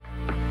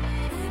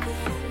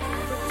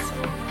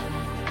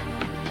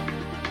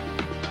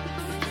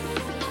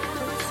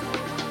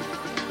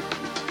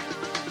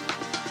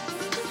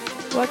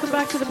Welcome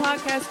back to the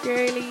podcast,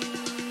 girlies.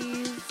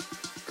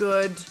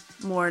 Good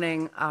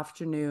morning,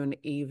 afternoon,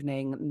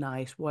 evening,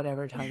 night,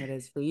 whatever time it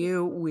is for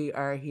you. We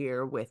are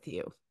here with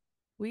you.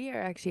 We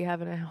are actually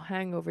having a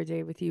hangover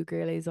day with you,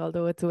 girlies,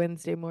 although it's a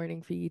Wednesday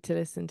morning for you to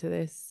listen to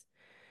this.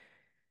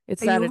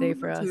 It's Are you Saturday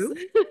for hungover us. too?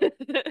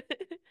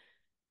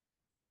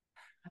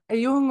 Are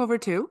you hungover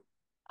too?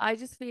 I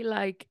just feel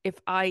like if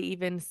I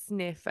even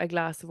sniff a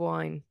glass of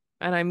wine,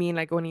 and I mean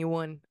like only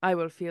one, I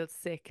will feel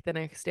sick the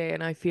next day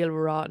and I feel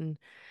rotten.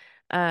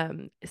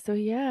 So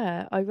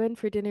yeah, I went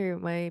for dinner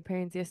with my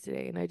parents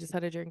yesterday and I just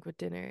had a drink with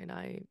dinner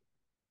and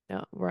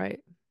no, right.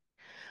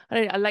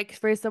 I like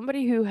for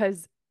somebody who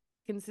has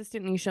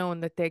consistently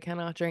shown that they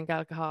cannot drink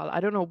alcohol. I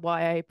don't know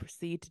why I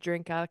proceed to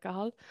drink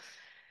alcohol.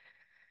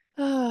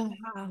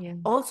 Yeah.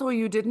 Also,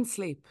 you didn't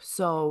sleep,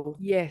 so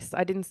Yes,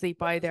 I didn't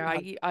sleep what did either. you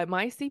have? I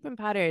my sleeping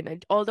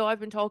pattern, although I've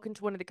been talking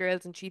to one of the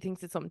girls and she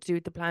thinks it's something to do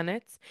with the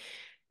planets,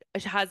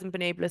 she hasn't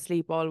been able to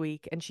sleep all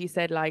week. And she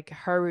said like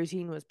her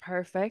routine was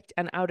perfect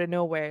and out of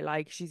nowhere,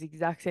 like she's the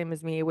exact same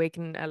as me,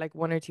 awakening at like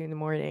 1 or 2 in the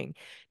morning.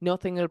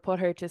 Nothing will put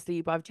her to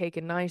sleep. I've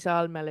taken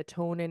Nytol,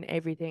 melatonin,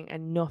 everything,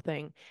 and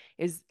nothing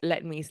is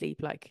letting me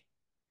sleep. Like,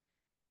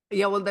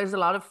 Yeah, well, there's a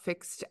lot of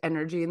fixed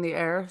energy in the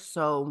air,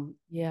 so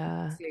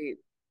yeah. obviously,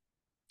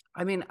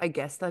 I mean, I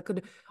guess that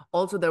could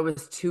also there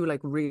was two like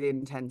really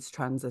intense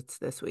transits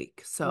this week.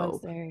 Was So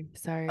there?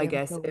 Sorry, I I'm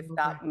guess so if hungover.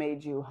 that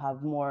made you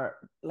have more,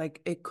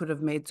 like it could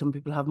have made some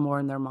people have more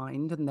in their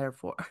mind and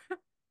therefore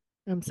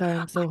I'm sorry,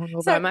 I'm so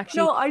hungover. I'm Sorry,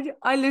 actually, no,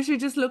 I literally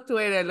just looked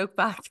away and I looked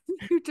back.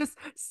 You just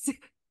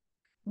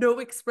no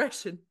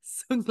expression,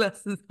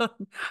 sunglasses on.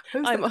 I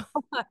was I'm like,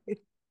 oh my.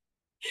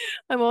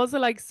 I'm also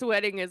like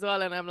sweating as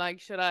well, and I'm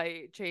like, should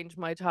I change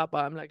my top?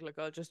 I'm like, look,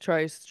 I'll just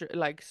try.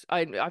 Like,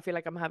 I feel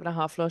like I'm having a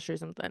hot flush or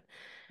something.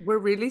 We're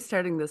really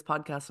starting this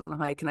podcast on a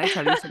high. Can I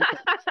tell you something?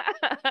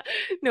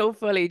 No,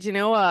 fully. Do you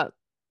know what?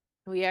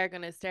 We are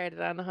gonna start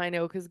it on a high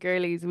note because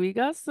girlies, we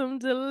got some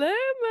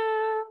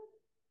dilemma.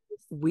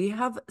 We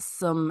have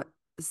some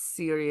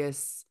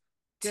serious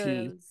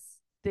tea. Girls,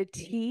 the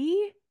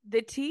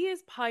tea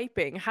is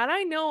piping. Had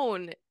I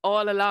known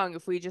all along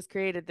if we just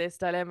created this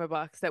dilemma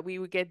box that we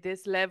would get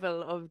this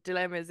level of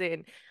dilemmas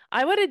in,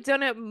 I would have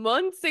done it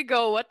months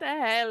ago. What the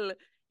hell?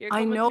 You're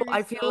I coming know. through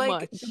I feel so like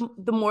much.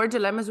 the more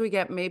dilemmas we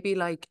get, maybe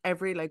like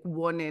every like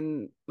one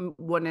in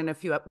a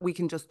few, we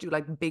can just do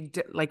like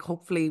like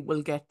hopefully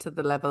we'll get to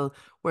the level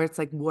where it's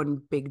like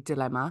one big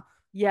dilemma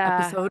Yeah,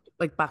 episode,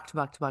 like back to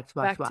back to back to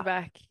back to back to back.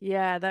 back.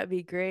 Yeah, that'd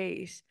be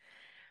great.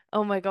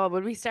 Oh my God,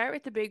 would we start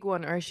with the big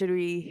one or should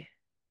we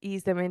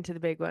ease them into the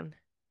big one?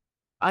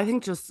 I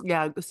think just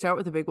yeah, start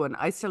with the big one.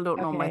 I still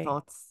don't know my Okay.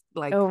 thoughts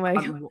like Oh my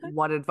on God.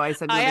 what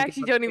advice I'm I going to give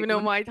actually on the don't even big know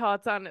one. my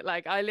thoughts on it.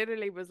 Like, I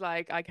literally was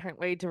like, I can't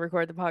wait to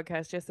record the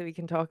podcast just so we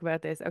can talk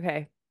about this.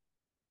 Okay.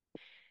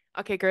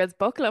 Okay, girls,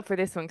 buckle up for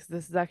this one because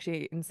this is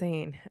actually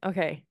insane.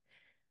 Okay.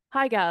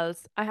 Hi,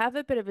 gals. I have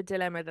a bit of a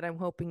dilemma that I'm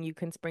hoping you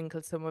can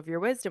sprinkle some of your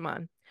wisdom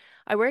on.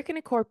 I work in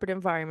a corporate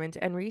environment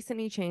and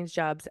recently changed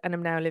jobs and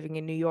am now living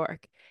in New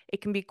York.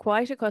 It can be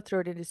quite a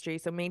cutthroat industry,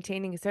 so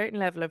maintaining a certain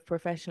level of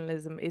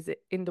professionalism is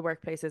in the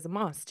workplace is a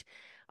must.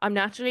 I'm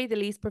naturally the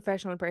least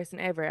professional person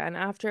ever, and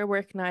after a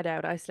work night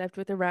out, I slept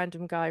with a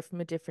random guy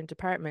from a different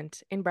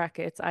department. In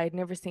brackets, I had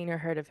never seen or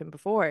heard of him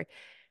before.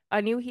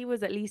 I knew he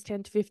was at least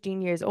 10 to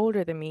 15 years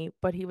older than me,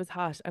 but he was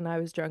hot and I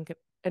was drunk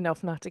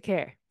enough not to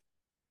care.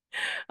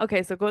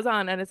 Okay, so it goes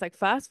on and it's like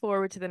fast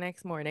forward to the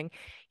next morning.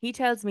 He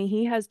tells me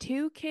he has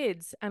two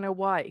kids and a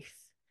wife.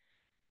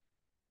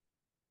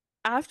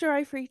 After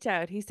I freaked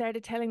out, he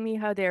started telling me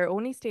how they are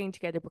only staying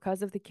together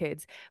because of the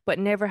kids, but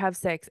never have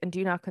sex and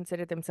do not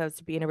consider themselves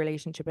to be in a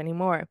relationship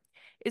anymore.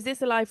 Is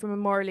this a lie from a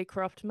morally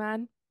corrupt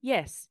man?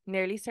 Yes,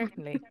 nearly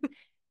certainly.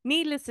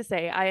 Needless to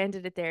say, I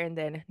ended it there and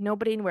then.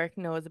 Nobody in work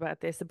knows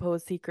about this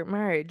supposed secret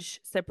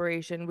marriage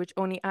separation, which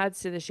only adds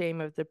to the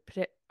shame of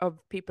of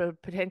people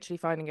potentially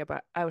finding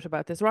out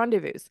about this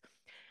rendezvous.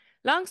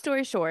 Long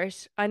story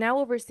short, I now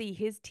oversee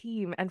his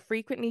team and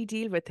frequently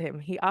deal with him.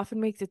 He often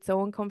makes it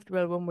so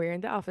uncomfortable when we're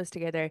in the office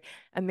together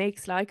and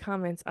makes sly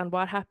comments on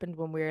what happened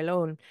when we're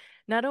alone.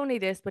 Not only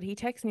this, but he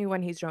texts me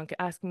when he's drunk,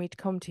 asking me to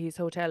come to his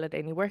hotel at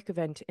any work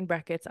event. In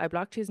brackets, I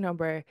blocked his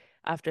number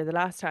after the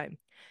last time.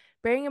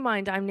 Bearing in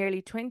mind I'm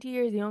nearly 20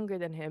 years younger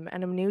than him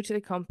and I'm new to the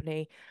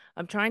company,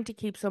 I'm trying to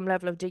keep some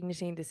level of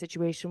dignity in the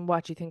situation.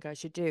 What do you think I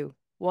should do?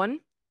 One,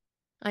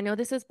 I know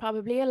this is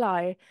probably a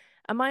lie.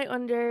 Am I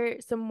under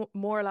some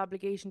moral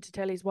obligation to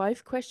tell his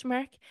wife? Question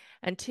mark.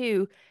 And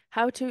two,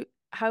 how to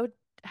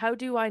how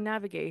do I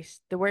navigate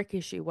the work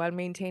issue while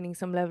maintaining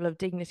some level of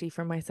dignity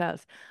for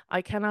myself?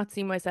 I cannot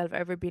see myself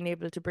ever being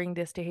able to bring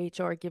this to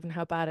HR given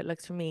how bad it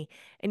looks for me.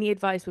 Any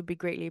advice would be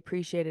greatly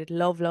appreciated.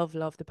 Love, love,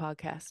 love the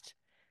podcast.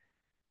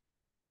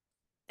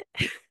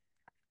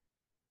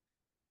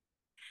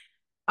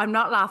 I'm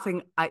not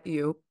laughing at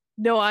you,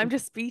 No, I'm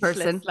just speechless.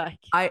 person. Like,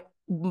 I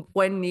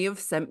when Neve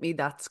sent me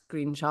that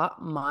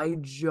screenshot, my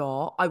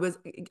jaw, I was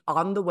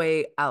on the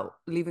way out,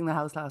 leaving the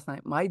house last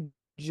night. My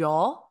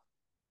jaw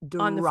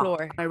on the dropped.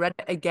 floor. I read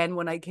it again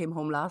when I came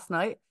home last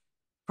night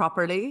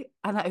properly,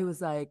 and I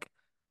was like,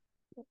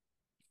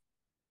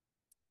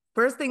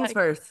 First things Like,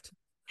 first,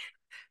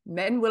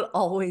 men will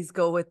always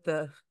go with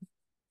the,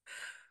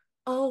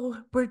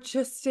 oh, we're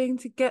just staying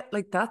together.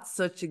 Like, that's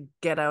such a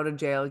get out of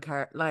jail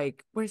card.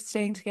 Like, we're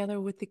staying together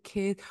with the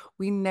kids.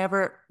 We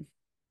never,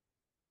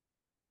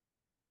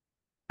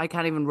 I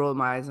can't even roll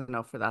my eyes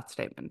enough for that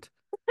statement.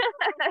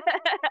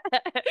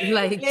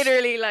 Like,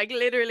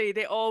 literally,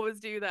 they always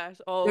do that.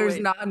 there's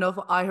Always. not enough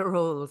eye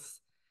rolls.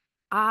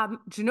 Do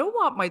you know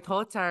what my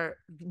thoughts are?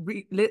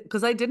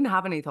 Because I didn't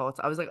have any thoughts.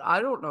 I was like,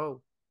 I don't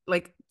know.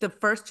 Like the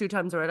first two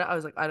times I read it, I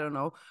was like, I don't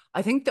know.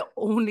 I think the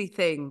only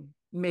thing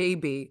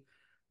maybe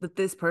that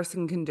this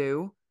person can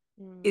do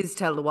Mm, is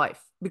tell the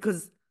wife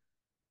because,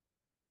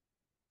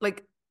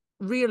 like,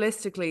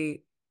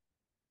 realistically,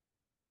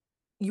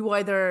 you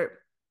either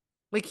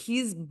like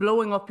he's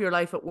blowing up your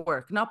life at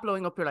work, not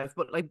blowing up your life,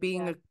 but like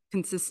being yeah. a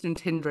consistent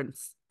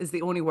hindrance is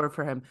the only word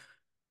for him.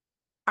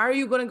 Are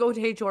you going to go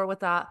to HR with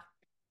that?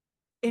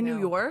 In New No.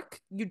 York,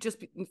 you just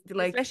be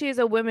like, Especially as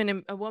a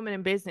woman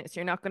in business,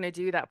 you're not going to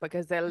do that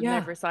because they'll yeah,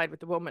 never side with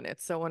the woman.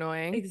 It's so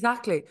annoying.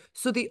 exactly.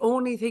 So the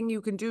only thing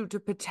you can do to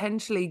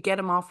potentially get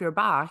him off your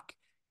back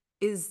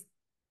is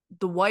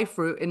the wife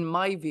route, in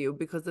my view,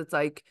 because it's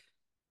like,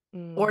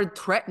 Mm, or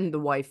threaten the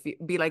wife,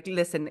 be like,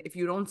 listen, if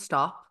you don't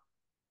stop,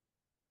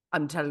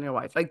 I'm telling your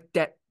wife, like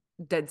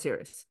dead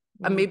serious.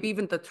 And mm. maybe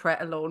even the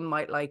threat alone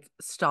might like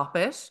stop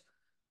it.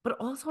 But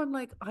also I'm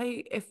like,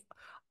 if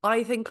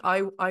I think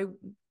I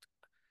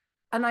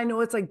and I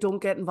know it's like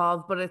don't get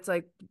involved, but it's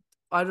like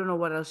I don't know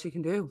what else you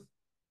can do.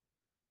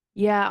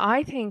 Yeah,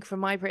 I think from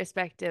my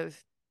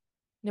perspective,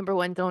 number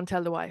one, don't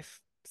tell the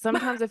wife.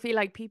 Sometimes I feel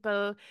like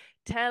people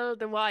tell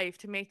the wife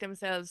to make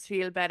themselves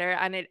feel better,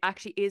 and it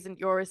actually isn't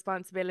your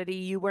responsibility.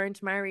 You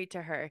weren't married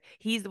to her.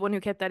 He's the one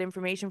who kept that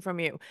information from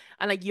you.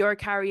 And like you're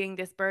carrying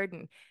this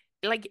burden.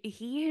 Like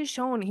he has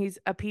shown he's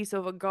a piece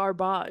of a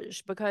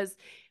garbage because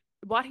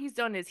what he's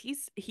done is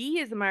he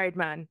is a married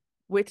man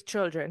with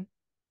children.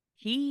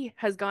 He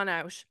has gone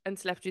out and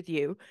slept with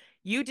you.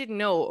 You didn't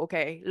know.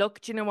 Okay,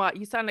 look, do you know what?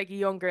 You sound like a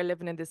young girl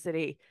living in the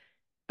city.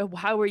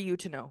 How are you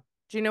to know?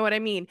 Do you know what I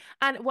mean?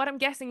 And what I'm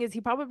guessing is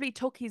he probably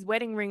took his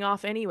wedding ring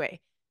off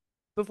anyway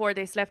before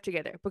they slept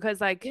together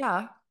because, like,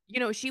 Yeah.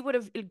 she would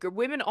have,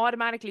 women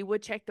automatically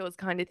would check those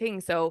kind of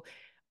things. So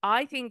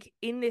I think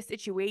in this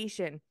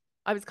situation,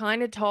 I was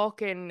kind of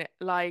talking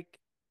like,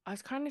 I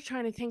was kind of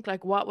trying to think,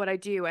 like, what would I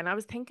do? And I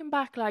was thinking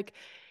back, like,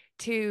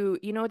 to,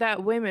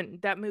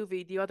 that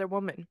movie, The Other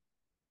Woman.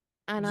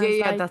 And I Yeah, was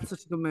yeah, like, that's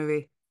such a good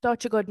movie.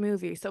 such a good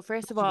movie. So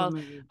first of Such a good all,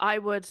 movie. I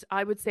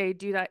would say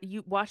do that.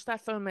 You watch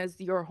that film as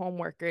your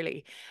homework,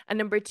 really. And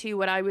number two,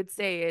 what I would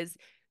say is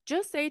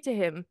just say to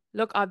him,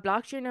 look, I've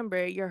blocked your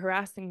number. You're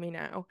harassing me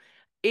now.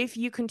 If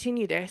you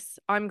continue this,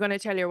 I'm gonna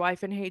tell your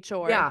wife in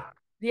HR. Yeah,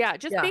 Yeah,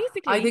 just yeah. I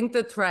basically think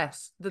the yeah,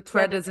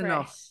 threat the is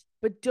enough.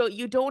 threat. But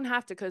you don't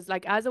have to, because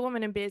like as a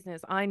woman in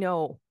business, I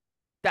know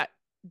that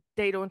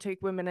they don't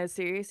take women as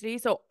seriously.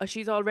 So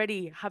she's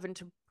already having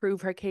to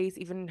prove her case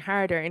even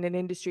harder in an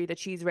industry that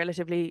she's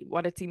relatively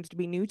what it seems to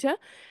be new to.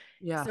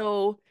 Yeah.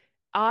 So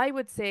I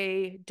would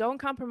say don't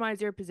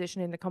compromise your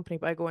position in the company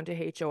by going to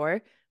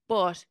HR,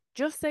 but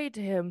just say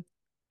to him,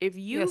 if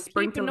Yeah, you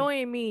keep sprinkle.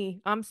 annoying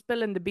me, I'm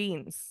spilling the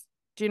beans.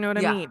 Do you know what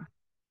I Yeah. mean?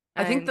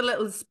 I think the And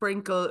little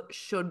sprinkle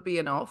should be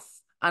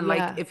enough. And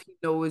like yeah, if he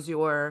knows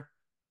you're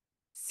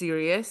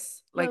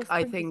serious, little like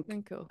I sprinkle, think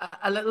sprinkle.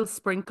 a little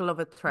sprinkle of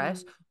a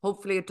threat. Mm.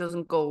 Hopefully it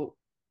doesn't go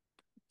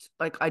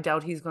like I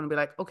doubt he's gonna be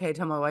like, okay,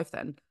 tell my wife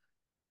then.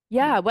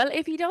 Yeah, well,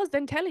 if he does,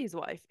 then tell his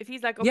wife. If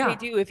he's like, okay, Yeah.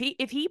 do if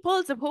he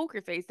pulls a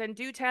poker face, then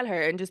do tell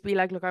her and just be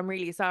like, look, I'm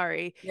really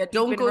sorry. Yeah,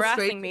 He's don't been go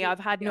straight harassing to me. the I've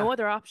had yeah. no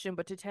other option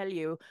but to tell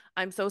you,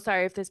 I'm so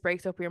sorry if this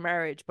breaks up your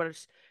marriage,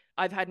 but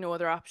I've had no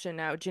other option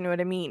now. Do you know what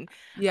I mean?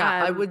 Yeah,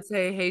 I Um, would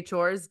say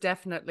HR is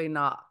definitely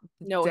not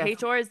no,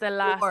 definitely HR is the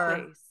last or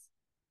place.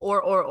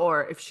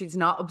 or if she's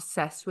not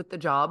obsessed with the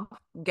job,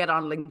 get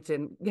on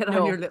LinkedIn, get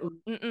on your No, little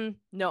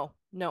no,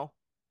 no.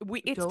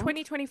 It's don't.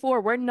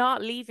 2024. We're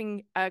not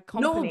leaving a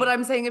No, but company.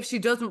 I'm saying if she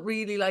doesn't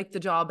really like the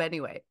job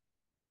anyway,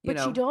 you But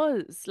she know.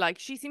 does. Like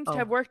she seems to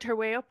have Oh, worked her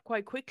way up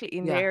quite quickly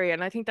in the yeah. area.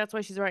 And I think that's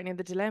why she's writing in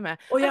the dilemma.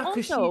 Oh And yeah,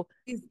 because also,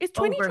 she's it's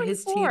over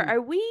his 2024. team.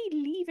 Are we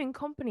leaving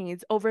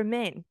companies over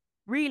men?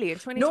 Really, in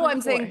No,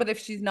 I'm saying, 2024? but if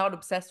she's not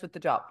obsessed with the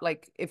job,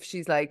 like if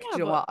she's like, Yeah,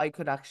 do you know what, I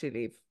could actually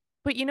leave.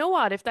 but you know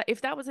what? If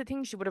that was a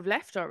thing, she would have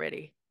left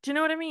already. Do you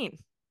know what I mean?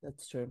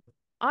 That's true.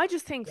 I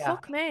just think Yeah.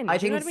 fuck men. I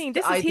Do you know think what I mean?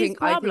 This is his I think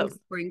problem.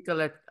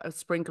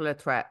 sprinkle a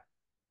threat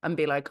and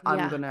be like, I'm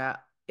Yeah. gonna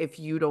if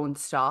you don't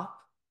stop,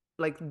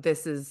 like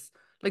this is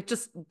like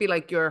just be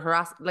like you're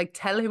harassed, like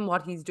tell him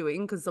what he's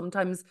doing because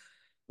sometimes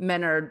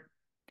men are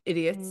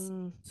idiots.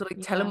 So like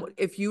tell Yeah. him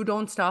if you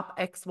don't stop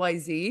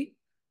XYZ,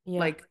 Yeah.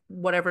 like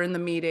whatever in the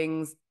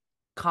meetings,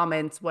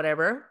 comments,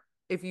 whatever,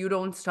 if you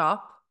don't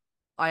stop,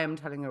 I am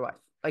telling your wife.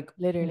 Like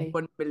Literally.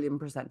 1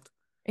 billion%.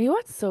 And you know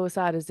what's so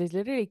sad is there's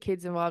literally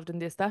kids involved in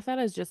this. That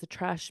fella's just a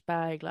trash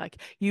bag. Like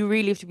you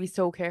really have to be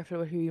so careful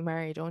with who you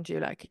marry, don't you?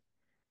 Like,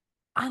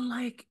 And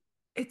like,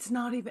 it's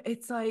not even,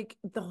 it's like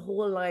the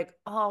whole like,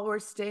 oh, we're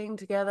staying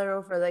together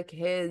over the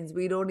kids.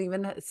 We don't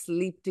even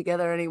sleep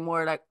together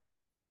anymore. Like,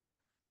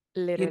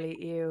 You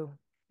Literally you.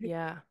 know?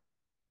 Yeah.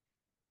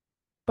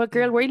 But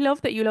girl, Yeah. we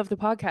love that you love the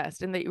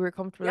podcast and that you were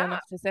comfortable Yeah.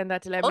 enough to send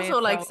that dilemma in. Also,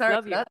 like, So sorry,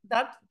 love you.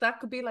 that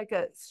could be like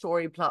a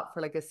story plot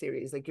for like a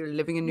series. Like you're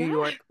living in New Yeah.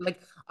 York.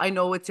 Like I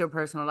know it's your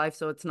personal life,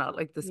 so it's not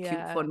like this cute,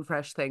 Yeah. fun,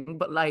 fresh thing.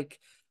 But like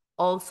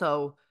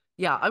also,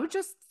 yeah, I would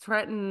just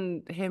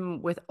threaten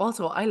him with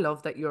also, I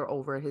love that you're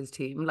over his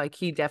team. Like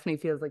he definitely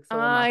feels like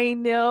someone that I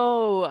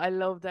know. I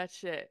love that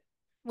shit.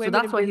 so Women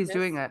that's in why he's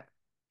doing business. it.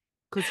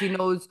 Because he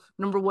knows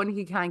number one,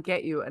 he can't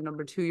get you, and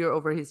number two, you're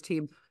over his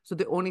team. So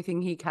the only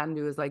thing he can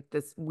do is like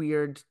this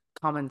weird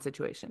common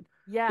situation.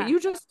 But Yeah. you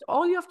just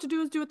all you have to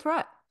do is do a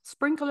threat.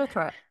 Sprinkle a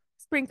threat.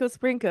 Sprinkle,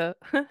 sprinkle.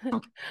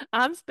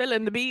 I'm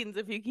spilling the beans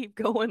if you keep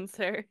going,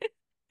 sir.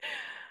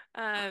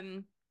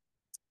 Um,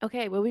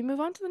 okay, will we move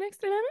on to the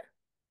next dilemma?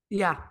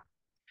 Yeah.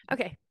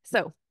 Okay,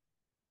 so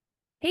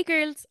hey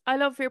girls, I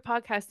love your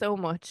podcast so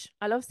much.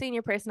 I love seeing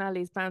your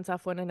personalities bounce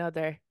off one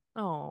another.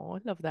 Oh, I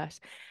love that.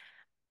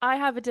 I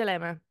have a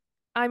dilemma.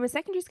 I'm a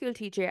secondary school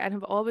teacher and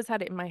have always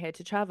had it in my head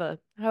to travel.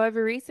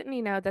 However,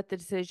 recently, now that the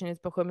decision is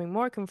becoming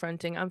more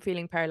confronting, I'm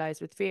feeling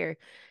paralyzed with fear.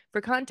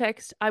 For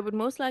context, I would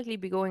most likely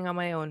be going on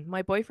my own.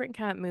 My boyfriend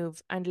can't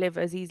move and live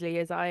as easily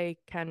as I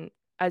can,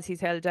 as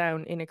he's held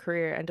down in a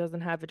career and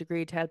doesn't have a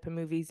degree to help him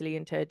move easily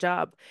into a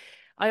job.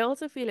 I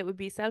also feel it would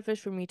be selfish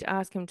for me to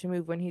ask him to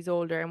move when he's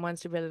older and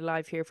wants to build a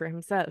life here for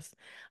himself.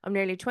 I'm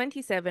nearly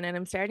 27 and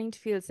I'm starting to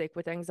feel sick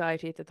with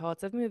anxiety at the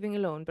thoughts of moving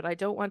alone, but I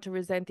don't want to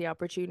resent the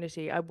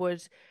opportunity I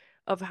would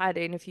have had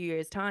in a few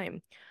years'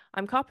 time.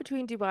 I'm caught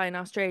between Dubai and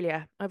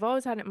Australia. I've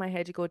always had it in my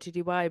head to go to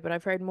Dubai, but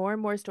I've heard more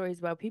and more stories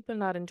about people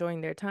not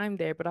enjoying their time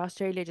there, but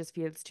Australia just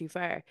feels too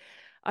far.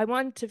 I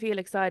want to feel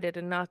excited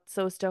and not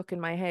so stuck in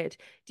my head.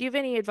 Do you have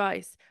any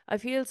advice? I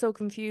feel so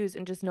confused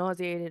and just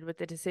nauseated with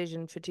the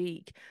decision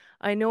fatigue.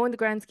 I know in the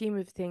grand scheme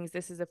of things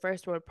this is a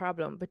first world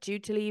problem, but due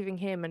to leaving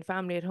him and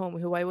family at home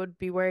who I would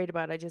be worried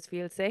about, I just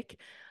feel sick.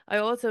 I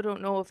also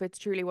don't know if it's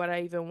truly what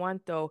I even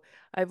want though.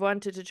 I've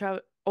wanted to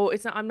travel. Oh,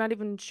 it's not, I'm not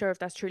even sure if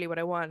that's truly what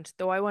I want.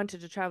 Though I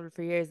wanted to travel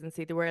for years and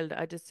see the world,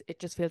 it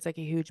just feels like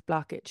a huge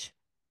blockage.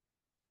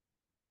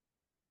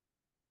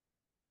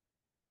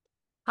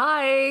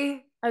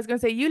 Hi. I was going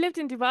to say, you lived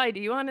in Dubai. Do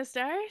you want to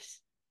start?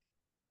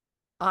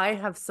 I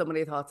have so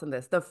many thoughts on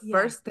this. The Yeah.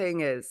 first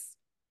thing is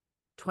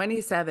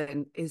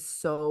 27 is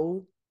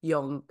so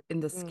young in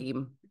the Mm,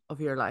 scheme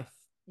of your life.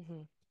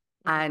 hmm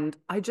hmm And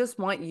I just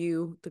want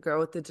you, the girl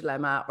with the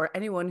dilemma, or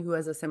anyone who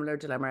has a similar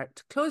dilemma,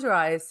 to close your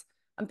eyes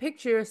and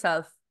picture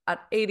yourself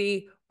at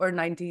 80 or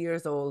 90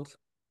 years old.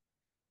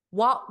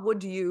 What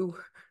would you,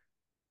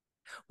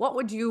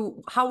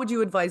 how would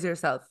you advise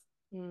yourself?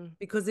 mm,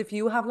 Because if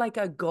you have like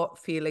a gut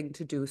feeling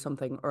to do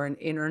something or an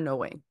inner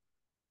knowing,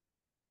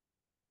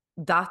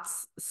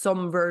 that's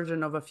some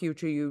version of a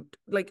future you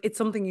like, it's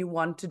something you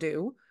want to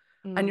do.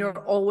 And mm,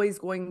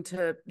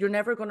 you're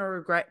never going to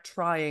regret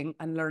trying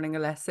and learning a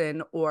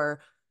lesson, or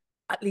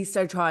at least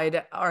I tried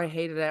it, or I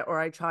hated it, or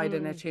I tried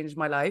and it mm, changed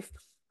my life.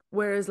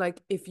 Whereas,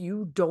 like, if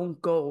you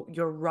don't go,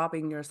 you're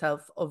robbing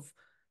yourself of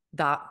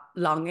that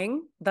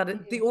longing. The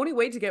mhm, only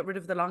way to get rid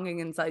of the longing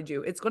inside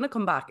you, it's going to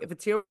come back. If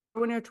it's here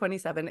when you're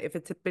 27, if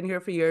it's been here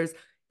for years,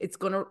 it's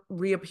going to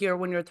reappear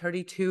when you're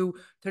 32,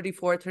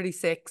 34,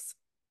 36.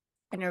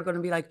 And you're going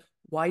to be like,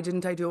 why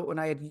didn't I do it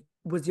when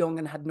was young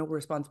and had no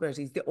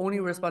responsibilities? The only mm,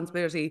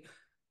 responsibility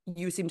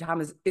you seem to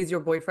have is your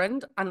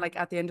boyfriend. And like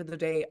at the end of the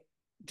day,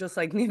 just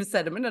like Neve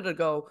said a minute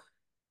ago,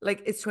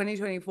 like it's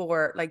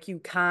 2024. Like you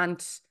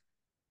can't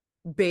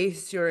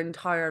base your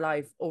entire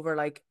life over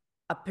like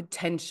a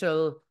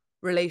potential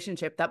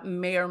relationship that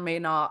may or may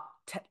not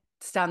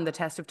stand the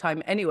test of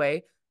time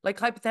anyway. Like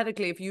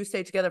hypothetically, if you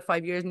stay together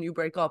 5 years and you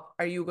break up,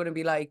 are you going to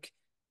be like,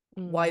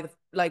 mm,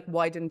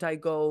 why didn't I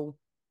go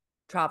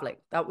traveling?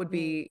 That would mm,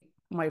 be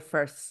my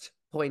first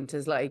point.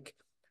 Is like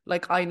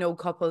I know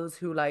couples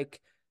who like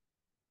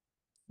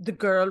the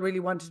girl really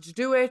wanted to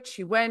do it.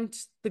 She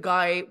went. The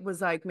guy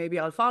was like, maybe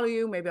I'll follow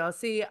you, maybe I'll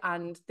see.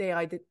 And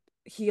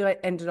he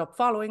ended up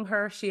following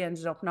her. She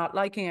ended up not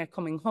liking it,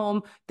 coming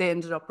home. They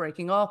ended up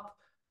breaking up.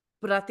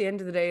 But at the end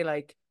of the day,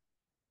 like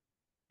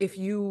if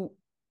you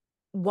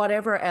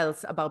whatever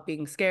else about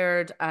being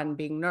scared and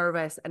being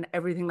nervous and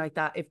everything like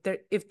that,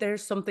 if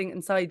there's something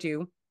inside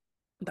you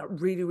that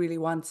really, really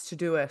wants to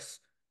do it,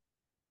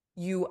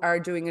 you are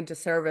doing a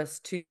disservice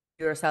to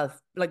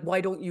yourself. Like,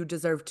 why don't you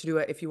deserve to do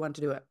it if you want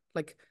to do it?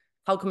 Like,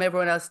 how come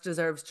everyone else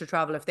deserves to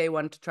travel if they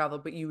want to travel,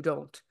 but you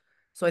don't?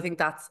 So I think mm,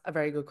 that's a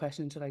very good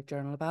question to like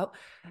journal about.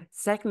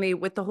 Secondly,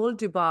 with the whole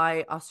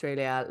Dubai,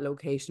 Australia,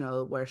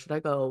 locational, where should I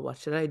go? What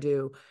should I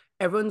do?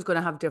 Everyone's going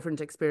to have different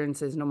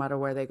experiences no matter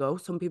where they go.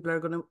 Some people are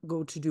going to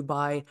go to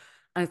Dubai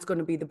and it's going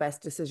to be the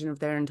best decision of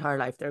their entire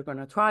life. They're going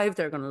to thrive.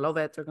 They're going to love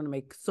it. They're going to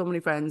make so many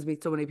friends,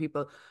 meet so many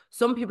people.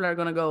 Some people are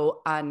going to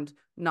go and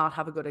not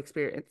have a good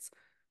experience.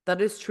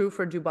 That is true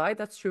for Dubai.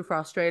 That's true for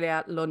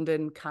Australia,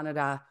 London,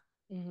 Canada,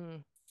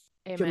 mhm.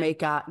 Amen.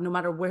 Jamaica. No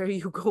matter where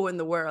you go in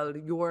the world,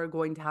 you're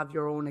going to have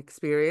your own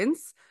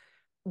experience,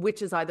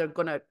 which is either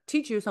going to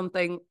teach you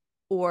something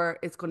or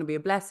it's going to be a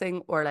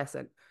blessing or a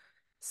lesson.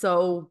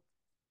 So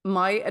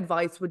my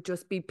advice would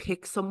just be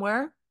pick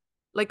somewhere.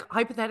 Like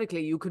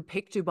hypothetically, you could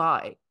pick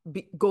Dubai,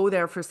 go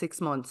there for 6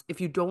 months.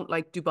 If you don't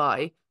like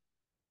Dubai,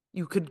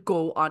 you could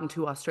go on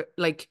to Australia.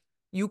 Like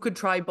you could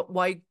try, but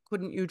why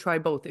couldn't you try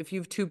both? If you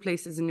have two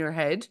places in your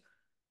head,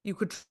 you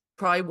could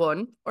try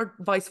one, or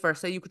vice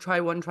versa. You could try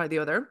one, try the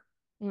other.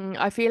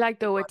 I feel like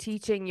though with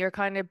teaching, you're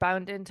kind of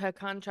bound into a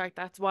contract.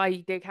 That's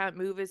why they can't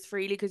move as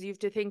freely because you have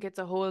to think it's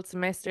a whole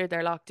semester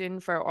they're locked in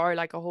for or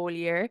like a whole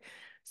year.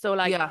 So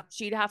like Yeah.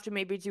 she'd have to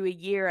maybe do a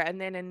year and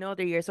then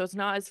another year. So it's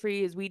not as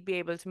free as we'd be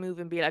able to move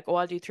and be like, oh,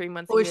 I'll do 3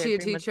 months Oh, is here and she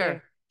a 3 months there.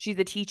 teacher? She's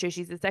a teacher.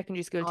 She's a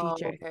secondary school Oh,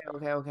 teacher. okay,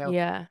 okay, okay, okay.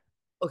 Yeah.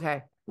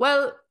 Okay.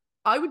 Well,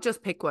 I would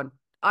just pick one.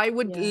 I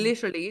would Yeah.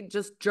 literally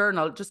just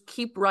journal, just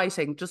keep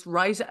writing, just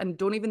write and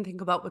don't even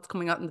think about what's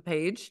coming out on the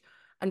page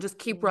and just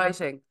keep Mm.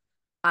 writing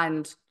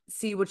and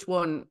see which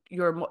one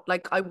you're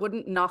like. I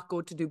wouldn't not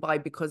go to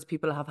Dubai because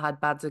people have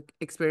had bad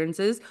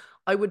experiences.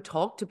 I would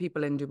talk to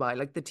people in Dubai.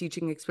 Like the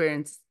teaching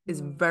experience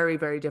is Mm. very,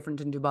 very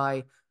different in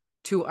Dubai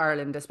to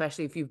Ireland,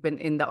 especially if you've been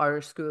in the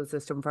Irish school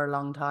system for a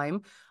long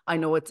time. I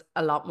know it's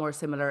a lot more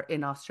similar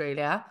in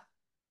Australia,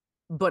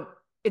 but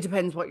it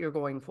depends what you're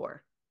going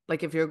for.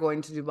 Like if you're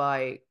going to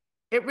Dubai,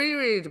 it really,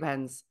 really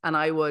depends. And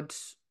I would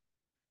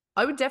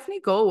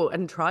definitely go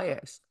and try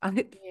it.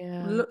 And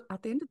Yeah. look,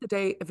 at the end of the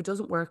day, if it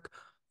doesn't work,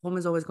 home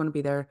is always going to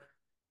be there.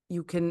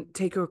 You can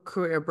take a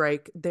career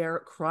break. They're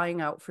crying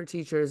out for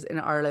teachers in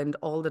Ireland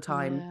all the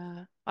time.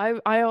 Yeah.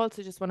 I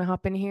also just want to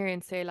hop in here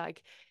and say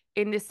like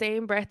in the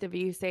same breath of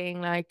you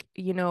saying like,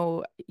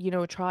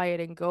 try it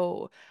and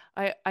go.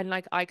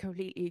 I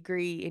completely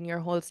agree in your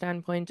whole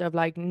standpoint of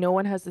like no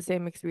one has the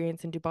same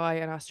experience in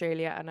Dubai and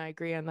Australia and I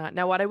agree on that.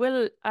 Now what I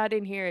will add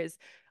in here is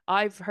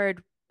I've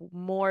heard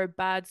more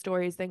bad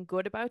stories than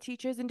good about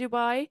teachers in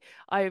Dubai.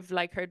 I've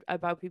like heard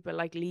about people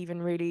like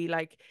leaving really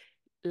like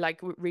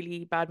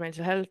really bad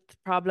mental health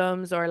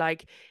problems or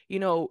like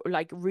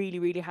like really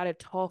really had a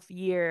tough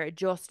year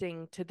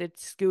adjusting to the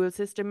school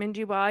system in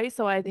Dubai.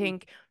 So I Mm.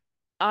 think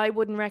I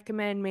wouldn't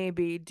recommend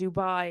maybe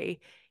Dubai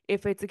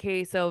if it's a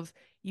case of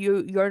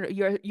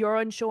you're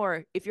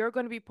unsure if you're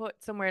going to be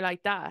put somewhere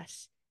like that.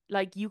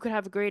 Like you could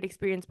have a great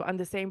experience, but on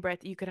the same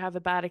breath, you could have a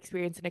bad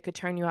experience and it could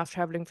turn you off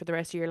traveling for the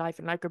rest of your life.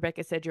 And like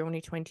Rebecca said, you're only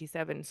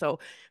 27. So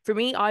for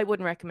me, I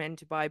wouldn't recommend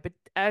Dubai. But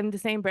on the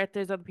same breath,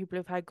 there's other people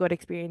who've had good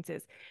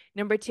experiences.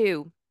 Number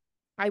two,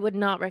 I would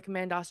not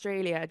recommend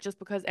Australia just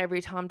because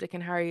every Tom, Dick,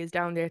 and Harry is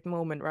down there at the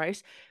moment,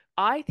 right?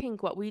 I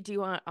think what we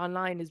do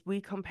online is we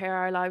compare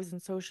our lives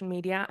on social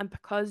media, and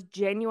because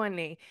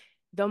genuinely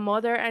the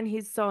mother and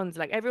his sons,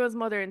 like everyone's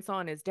mother and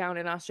son, is down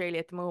in Australia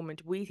at the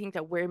moment, we think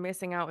that we're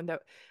missing out and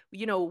that,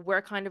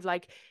 we're kind of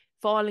like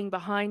falling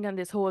behind on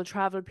this whole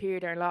travel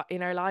period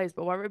in our lives.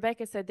 But what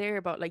Rebecca said there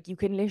about like you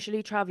can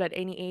literally travel at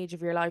any age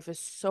of your life is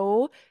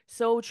so,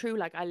 so true.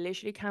 Like I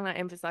literally cannot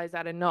emphasize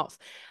that enough.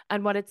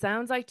 And what it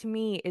sounds like to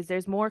me is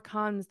there's more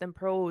cons than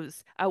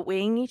pros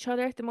outweighing each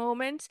other at the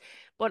moment.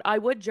 But I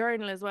would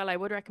journal as well. I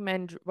would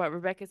recommend what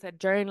Rebecca said,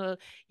 journal,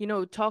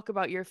 talk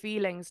about your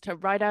feelings to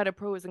write out a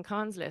pros and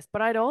cons list.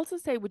 But I'd also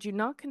say, would you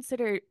not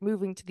consider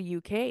moving to the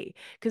UK?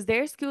 Because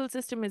their school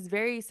system is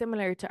very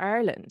similar to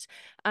Ireland.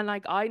 And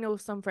like I know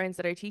some friends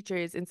that are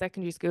teachers in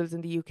secondary schools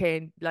in the UK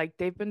and like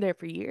they've been there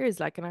for years,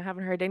 like, and I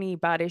haven't heard any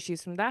bad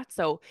issues from that.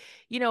 So,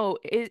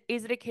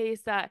 is it a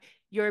case that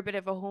you're a bit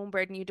of a home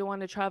bird and you don't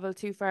want to travel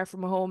too far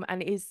from home?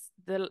 And is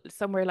the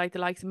somewhere like the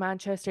likes of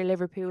Manchester,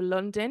 Liverpool,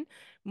 London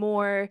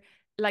more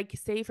like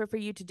safer for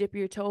you to dip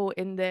your toe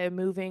in the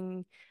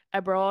moving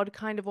abroad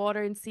kind of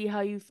water and see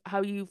how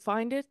you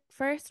find it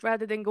first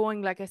rather than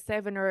going like a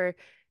 7 or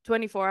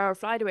 24 hour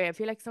flight away? I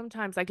feel like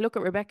sometimes, like, look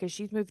at Rebecca,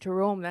 she's moved to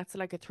Rome. That's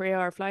like a 3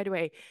 hour flight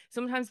away.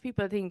 Sometimes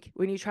people think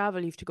when you travel,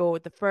 you have to go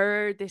the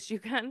furthest you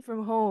can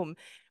from home.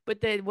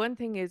 But the one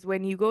thing is,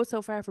 when you go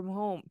so far from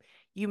home,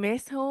 you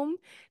miss home.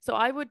 So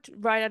I would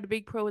write out a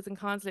big pros and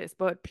cons list,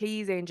 but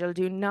please, Angel,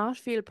 do not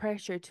feel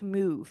pressure to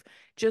move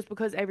just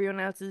because everyone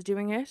else is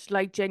doing it.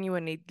 Like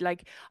genuinely,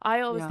 like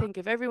I always Yeah. think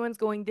if everyone's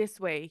going this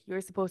way,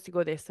 you're supposed to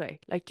go this way.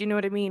 Like, do you know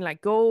what I mean?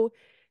 Like go,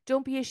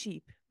 don't be a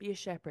sheep, be a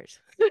shepherd.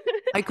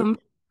 I com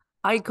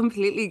I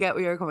completely get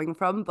where you're coming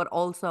from, but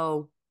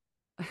also,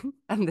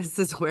 and this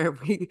is where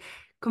we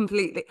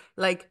completely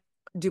like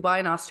Dubai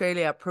and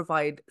Australia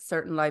provide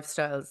certain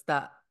lifestyles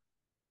that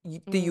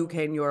the UK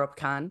Mm, and Europe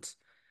can't.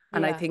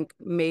 And I yeah. think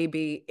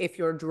maybe if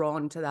you're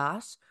drawn to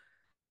that,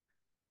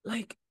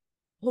 like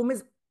home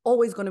is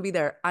always going to be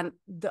there. And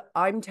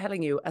I'm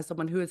telling you, as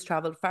someone who has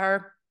traveled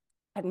far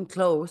and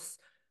close,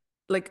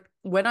 like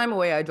when I'm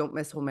away, I don't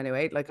miss home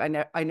anyway. Like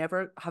I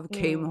never have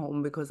came Mm,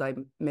 home because I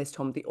missed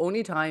home. The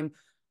only time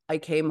I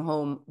came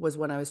home was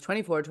when I was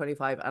 24,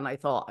 25, and I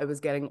thought I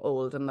was getting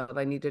old and that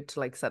I needed to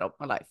like set up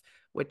my life,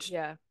 which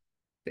yeah.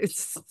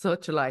 is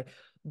such a lie.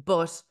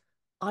 But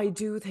I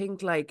do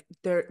think like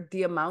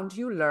the amount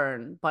you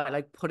learn by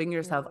like putting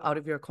yourself Mm, out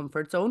of your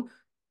comfort zone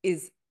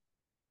is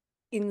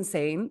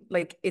insane.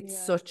 Like it's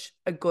yeah. such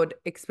a good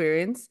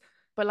experience.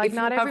 But like If you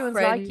not have everyone's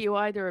like friends, you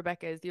either,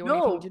 Rebecca, is the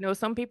only thing. You no, know,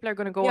 some people are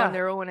gonna go on yeah,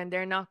 their own and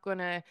they're not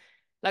gonna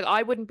Like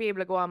I wouldn't be able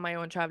to go on my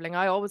own traveling.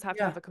 I always have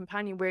to have Yeah, a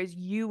companion, whereas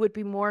you would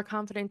be more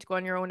confident to go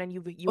on your own and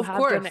you of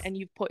have done it course. and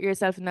you've put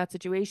yourself in that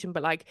situation.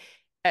 But like,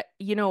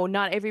 you know,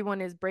 not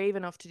everyone is brave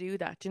enough to do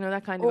that. Do you know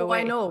that kind of a Oh,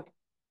 I way? know.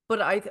 But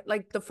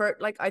like the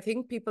first, like I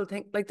think people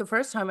think like the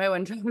first time I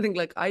went traveling,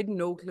 like I had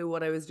no clue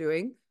what I was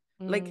doing.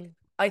 Like Mm,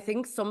 I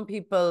think some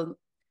people,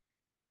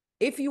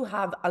 if you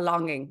have a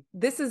longing,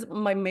 this is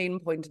my main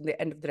point in the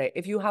end of the day.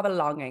 If you have a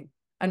longing,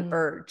 an mm,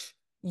 urge,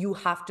 you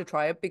have to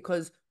try it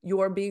because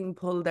you are being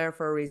pulled there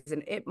for a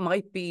reason. It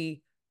mightn't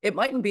be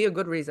a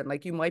good reason.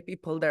 Like you might be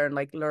pulled there and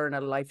like learn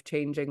a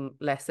life-changing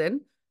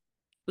lesson.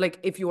 Like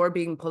if you are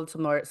being pulled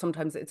somewhere,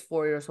 sometimes it's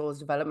for your soul's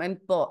development.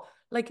 But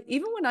like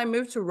even when I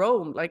moved to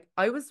Rome, like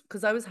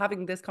because I was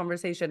having this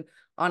conversation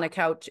on a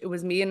couch. It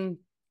was me and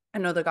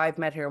another guy I've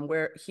met here, and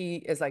where he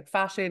is like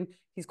fashion,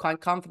 he's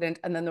quite confident,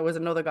 and then there was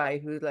another guy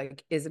who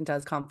like isn't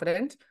as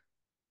confident.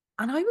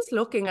 And I was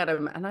looking at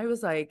him, and I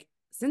was like,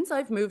 since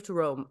I've moved to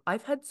Rome,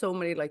 I've had so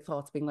many like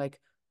thoughts being like,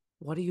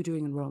 what are you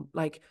doing in Rome?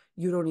 Like,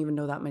 you don't even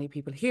know that many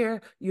people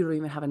here. You don't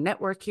even have a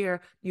network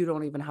here. You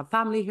don't even have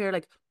family here.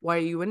 Like, why are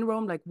you in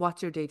Rome? Like,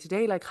 what's your day to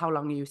day? Like, how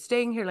long are you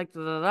staying here? Like,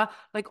 da, da, da,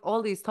 like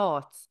all these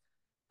thoughts.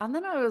 And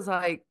then I was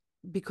like,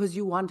 because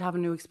you want to have a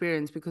new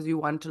experience, because you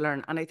want to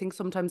learn. And I think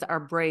sometimes our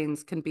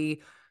brains can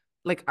be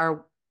like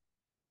our,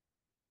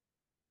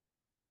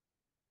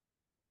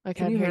 I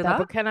can can't you hear hear that, that?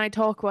 but can I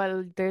talk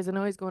while there's a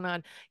noise going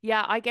on?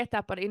 Yeah, I get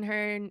that, but in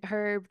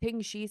her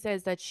thing, she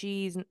says that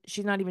she's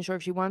not even sure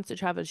if she wants to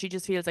travel. She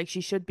just feels like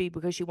she should be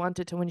because she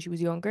wanted to when she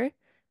was younger.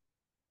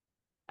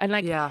 And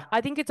like Yeah.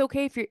 I think it's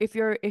okay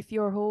if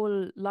your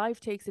whole life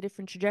takes a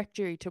different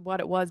trajectory to what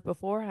it was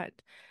beforehand.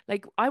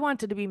 Like I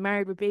wanted to be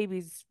married with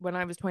babies when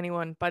I was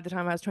 21, by the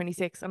time I was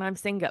 26, and I'm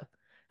single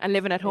and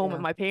living at home with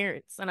Yeah. my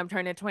parents, and I'm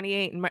turning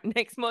 28 in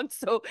next month.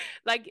 So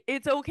like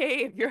it's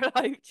okay if your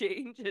life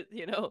changes,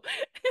 you know.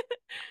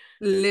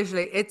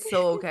 Literally, it's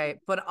so okay.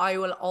 But I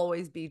will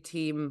always be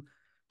team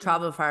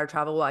Mm, travel far,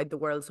 travel wide, the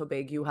world's so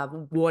big. You have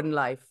one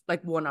life,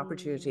 like one mm,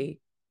 opportunity,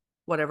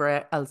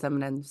 whatever else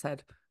Eminem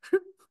said,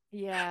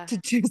 yeah. to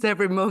choose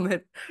every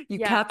moment. You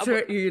Yeah, capture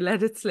it, you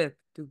let it slip.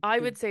 Do, I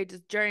do. would say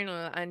just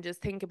journal and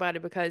just think about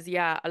it because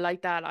yeah, I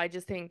like that. I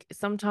just think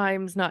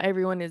sometimes not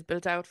everyone is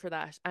built out for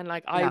that. And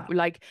like I Yeah.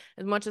 like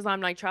as much as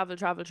I'm like travel,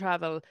 travel,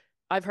 travel,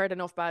 I've heard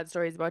enough bad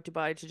stories about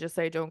Dubai to just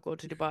say don't go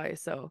to Dubai.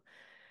 So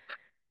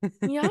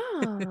yeah.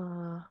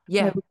 Okay,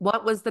 Yeah.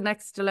 What was the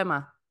next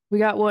dilemma? we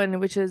got one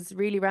which is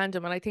really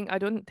random and I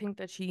don't think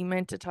that she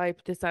meant to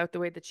type this out the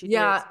way that she did.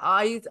 Yeah,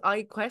 I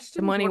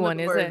The questioned money one of one, the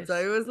is words. it?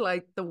 I was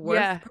like, the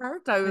worth Yeah.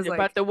 part. I was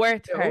About like, the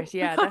worth no. part.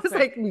 Yeah, I that's was right.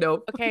 like,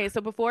 no. Okay,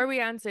 so before we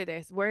answer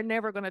this, we're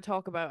never going to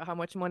talk about how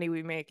much money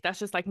we make. That's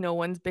just like no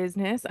one's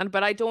business. And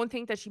but I don't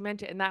think that she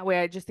meant it in that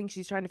way. I just think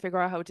she's trying to figure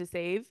out how to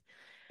save.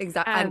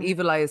 Exactly. And Um,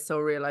 evil eye is so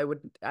real. I would,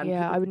 and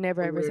yeah, people I get would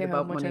never so ever weird say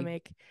how about much I money.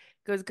 make.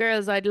 Because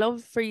girls, I'd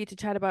love for you to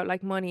chat about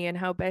like money and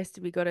how best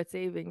to be good at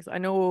savings. I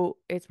know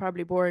it's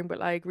probably boring, but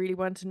like really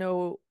want to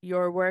know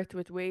your worth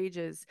with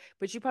wages.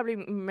 But you probably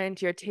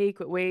meant your take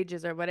with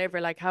wages or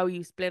whatever, like how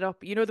you split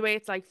up. You know the way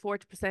it's like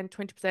 40%,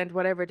 20%,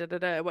 whatever, da da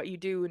da, what you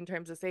do in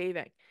terms of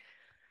saving.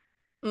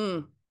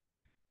 Mm,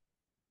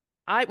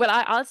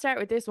 I'll start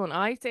with this one.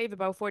 I save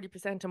about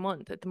 40% a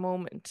month at the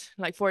moment.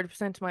 Like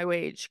 40% of my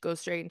wage goes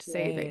straight into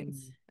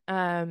savings. same.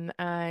 And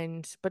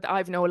but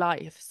I've no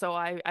life. So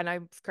I've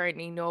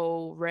currently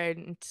no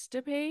rent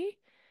to pay.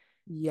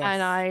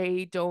 And Yes.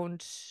 I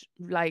don't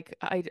like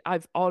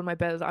I've all my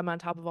bills. I'm on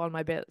top of all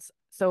my bills.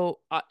 So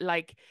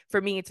like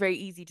for me it's very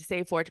easy to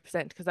save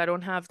 40% because I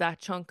don't have that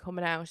chunk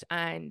coming out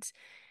and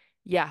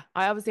yeah,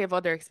 I obviously have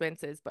other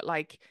expenses, but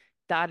like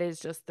that is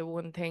just the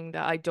one thing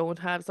that I don't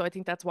have. So I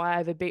think that's why I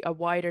have a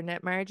wider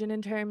net margin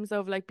in terms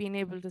of like being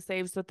able to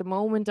save. So at the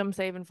moment I'm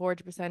saving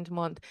 40% a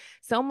month.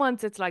 Some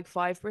months it's like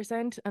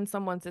 5% and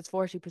some months it's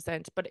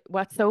 40%. But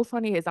what's so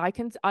funny is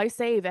I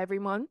save every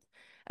month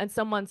and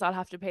some months I'll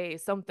have to pay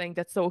something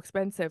that's so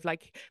expensive,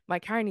 like my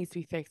car needs to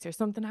be fixed or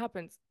something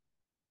happens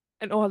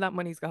and all that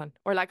money's gone.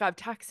 Or like I've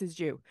taxes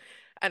due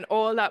and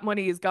all that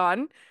money is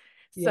gone.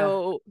 Yeah.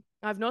 So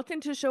I've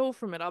nothing to show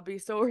from it. I'll be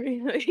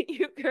sorry,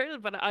 you girl,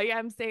 but I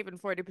am saving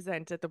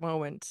 40% at the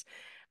moment.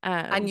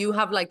 And Um, you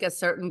have like a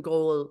certain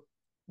goal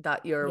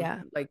that you're yeah,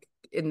 like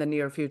in the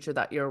near future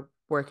that you're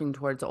working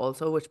towards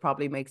also, which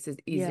probably makes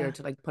it easier yeah.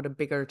 to like put a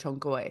bigger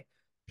chunk away.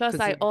 Plus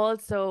Because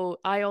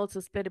I also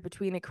split it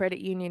between a credit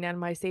union and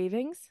my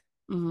savings.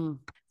 mm,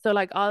 So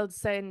like I'll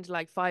send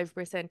like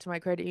 5% to my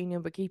credit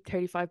union, but keep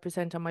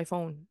 35% on my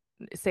phone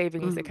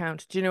savings mm,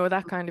 account. Do you know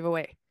that kind of a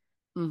way?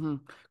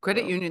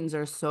 credit So unions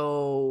are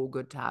so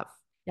good to have.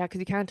 yeah, because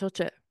you can't touch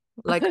it.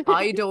 Like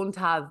I don't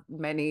have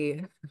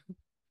many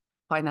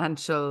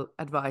financial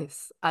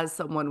advice as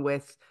someone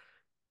with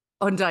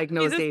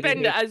You undiagnosed just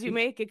spend it as you ADHD.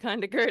 make it,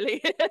 kind of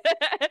girly.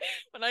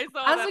 When I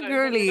saw As that, a I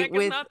was like, girly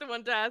Rebecca's with not the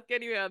one to ask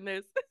anyway on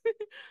this.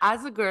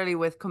 as a girly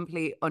with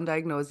complete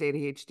undiagnosed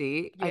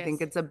ADHD, I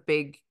think Yes. it's a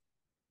big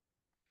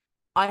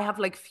I have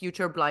like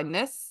future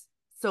blindness.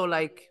 So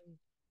like Mm,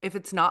 if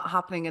it's not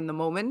happening in the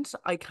moment,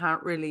 I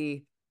can't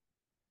really,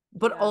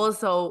 but yeah.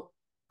 also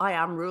I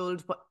am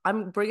ruled, but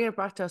I'm bringing it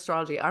back to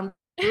astrology. I'm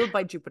ruled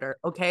by Jupiter,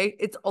 okay?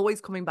 It's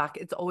always coming back.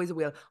 It's always a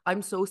wheel.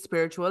 I'm so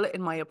spiritual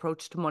in my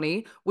approach to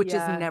money, which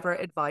is Yeah. never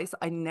advice.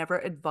 I never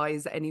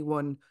advise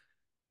anyone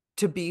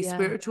to be Yeah.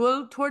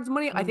 spiritual towards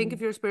money. I think if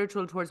Mm. you're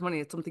spiritual towards money,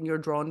 it's something you're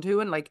drawn to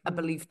and like a Mm.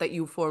 belief that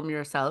you form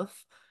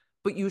yourself.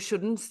 But you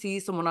shouldn't see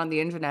someone on the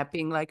internet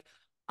being like,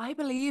 I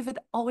believe it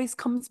always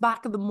comes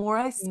back. And the more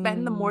I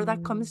spend, the more that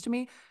Mm. comes to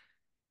me.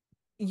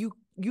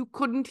 You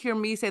couldn't hear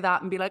me say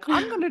that and be like,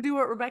 I'm gonna do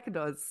what Rebecca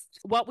does.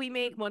 What we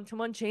make month to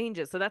month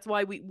changes. So that's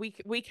why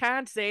we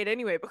can't say it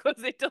anyway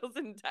because it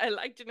doesn't. I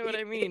like to know what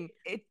I mean.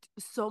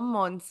 Some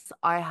months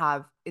I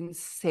have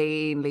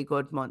insanely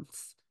good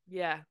months.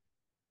 Yeah.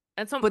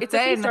 And some But it's a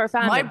feast or then a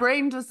my famine.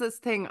 brain does this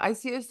thing. I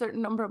see a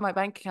certain number on my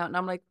bank account and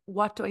I'm like,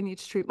 what do I need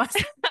to treat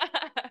myself?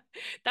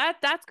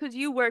 That's because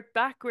you work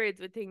backwards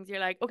with things. You're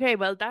like, okay,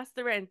 well, that's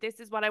the rent. This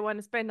is what I want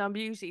to spend on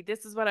beauty.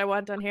 This is what I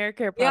want on hair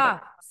care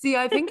products. Yeah. See,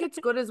 I think it's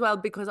good as well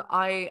because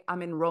I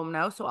am in Rome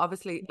now. So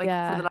obviously, like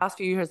for the Yeah. last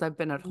few years, I've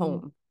been at Mm.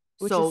 home.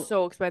 Which is So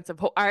so expensive.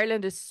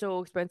 Ireland is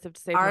so expensive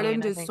to save money in,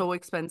 Ireland I is think. so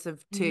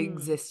expensive to Mm.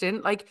 exist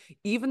in. Like,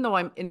 even though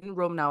I'm in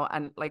Rome now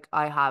and like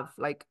I have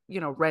like,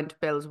 rent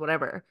bills,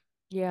 whatever,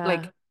 Yeah.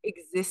 like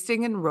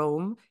existing in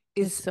Rome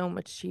It's is. so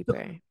much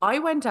cheaper. I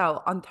went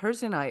out on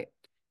Thursday night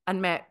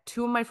and met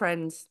two of my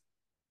friends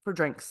for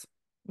drinks.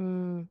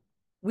 Mm.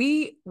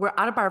 We were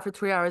at a bar for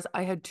 3 hours.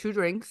 I had two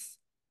drinks,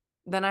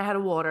 then I had a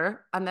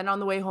water, and then on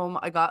the way home,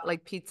 I got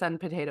like pizza and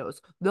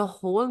potatoes. The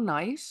whole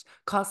night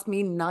cost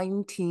me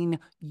 19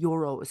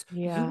 euros.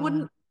 You Yeah.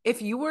 wouldn't,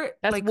 if you were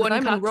That's like, because one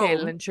I'm in cocktail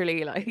Rome,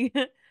 literally, like.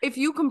 if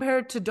you compare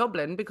it to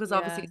Dublin, because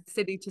obviously Yeah. it's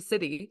city to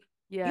city,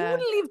 you Yeah.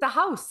 wouldn't leave the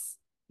house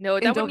No,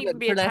 in that wouldn't even Dublin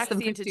be for a less than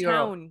taxi into 50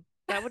 euro. town.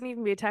 That wouldn't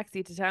even be a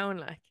taxi to town,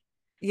 like.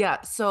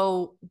 Yeah,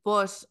 so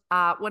but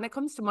when it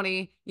comes to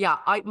money, yeah,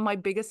 I my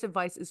biggest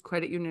advice is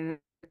credit union.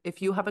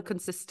 If you have a Mm.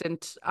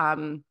 consistent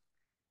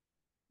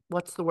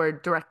what's the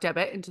word, direct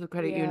debit into the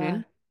credit Yeah.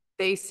 union,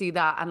 they see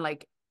that and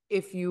like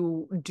if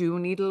you do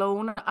need a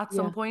loan at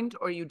some Yeah. point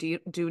or you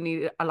do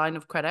need a line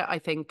of credit, I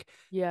think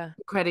Yeah.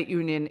 credit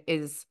union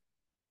is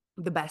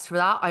the best for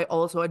that. I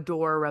also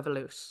adore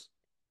Revolut.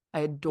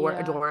 I Yeah.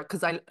 adore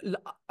because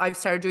I've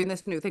started doing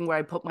this new thing where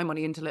I put my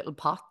money into little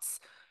pots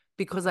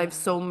because I have Yeah.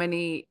 so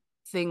many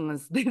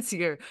things this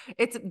year.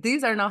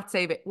 These are not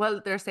saving.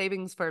 Well, they're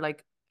savings for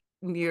like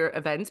near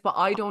events, but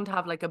I don't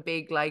have like a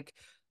big like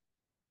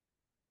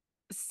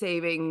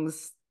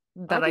savings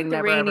I that I think the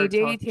never rainy ever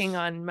day thing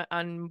touch.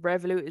 on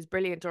Revolut is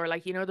brilliant, or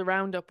like the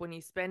roundup when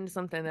you spend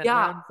something that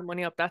Yeah, rounds the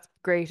money up. That's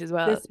great as the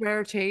well.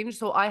 spare change.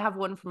 So I have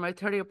one for my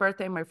 30th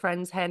birthday, my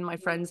friend's hen, my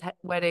friend's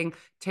wedding,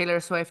 Taylor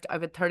Swift. I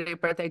have a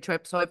 30th birthday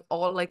trip. So I have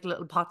all like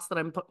little pots that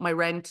I'm put my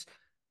rent,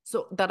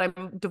 so that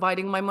I'm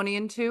dividing my money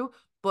into.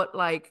 But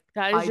like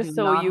That is I do just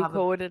so not you have a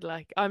coded.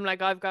 Like I'm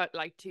like I've got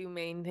like two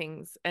main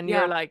things, and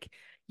you're yeah. like,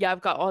 yeah,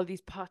 I've got all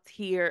these pots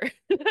here.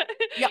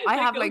 Yeah, I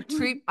Like, have like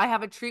I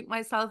have a treat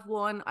myself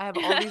one. I have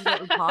all these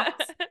little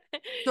pots.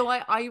 So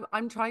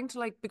I'm trying to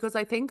like because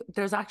I think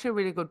there's actually a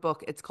really good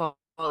book. It's called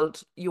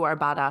You Are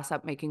Badass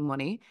at Making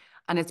Money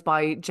and it's Mm.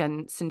 by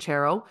Jen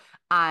Sincero.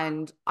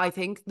 And I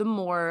think the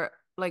more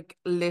like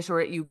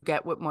literate you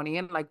get with money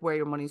and like where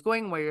your money's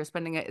going, where you're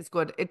spending it is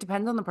good. It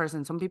depends on the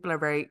person. Some people are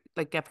very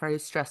like get very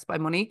stressed by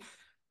money.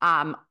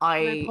 Can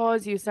I I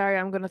pause you? Sorry,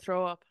 I'm gonna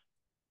throw up.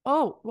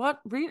 oh what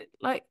really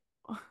like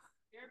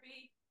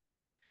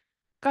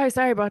Guys,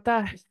 sorry about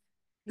that.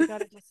 You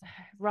gotta just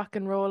rock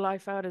and roll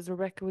life out, as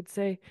Rebecca would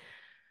say.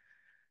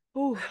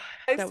 Oh,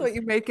 I that thought was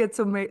you make it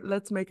so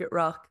let's make it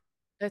rock.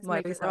 let's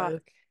make Miley it rock.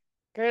 Cyrus.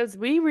 Girls,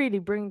 we really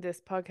bring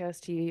this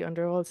podcast to you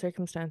under all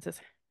circumstances.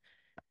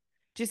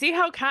 Do you see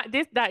how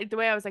this that the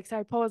way I was like,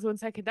 sorry, pause 1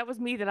 second. That was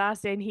me the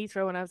last day in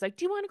Heathrow, and I was like,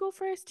 do you want to go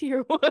first to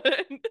your one?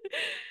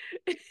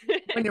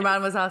 When your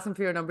man was asking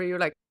for your number, you're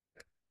like,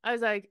 I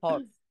was like,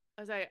 pause.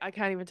 I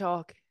can't even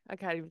talk. I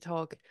can't even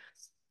talk.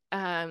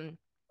 Um,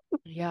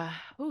 yeah.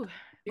 Ooh,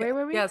 Yeah, where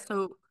were yeah. we?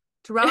 So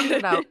to round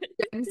it out,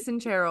 Jen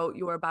Sincero,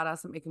 You Are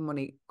Badass at Making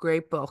Money.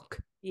 Great book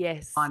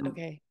Yes. on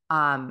Okay.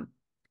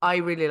 I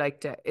really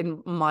liked it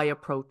in my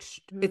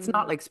approach. It's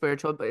not Mm, like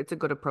spiritual, but it's a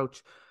good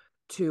approach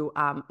to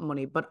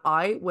money. But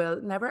I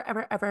will never,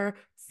 ever, ever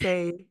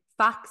say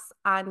facts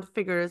and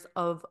figures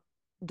of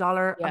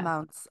dollar yeah,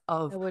 amounts I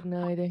of wouldn't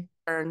either.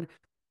 earn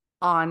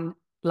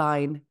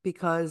online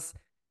because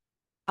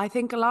I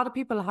think a lot of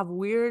people have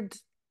weird.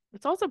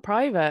 It's also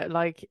private,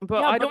 like,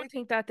 but Yeah, I but don't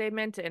think that they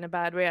meant it in a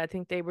bad way. I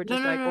think they were no,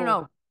 just no, like, no, oh,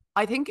 no.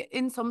 I think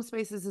in some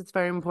spaces it's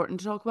very important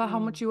to talk about how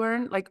mm, much you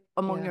earn, like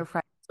among yeah, your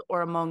friends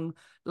or among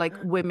like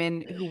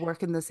women who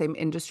work in the same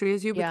industry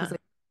as you, because yeah, like,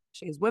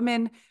 she is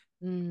women,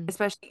 mm,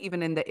 especially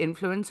even in the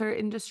influencer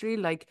industry,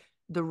 like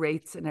the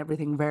rates and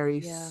everything vary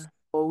yeah,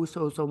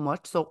 so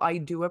much. So I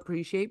do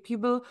appreciate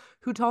people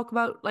who talk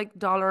about like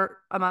dollar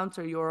amounts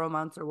or euro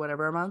amounts or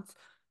whatever amounts,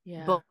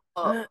 yeah. but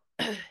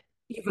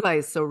Evil Eye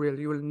is so real.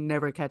 You will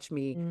never catch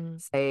me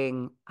Mm,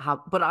 saying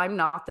how, but I'm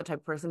not the type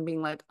of person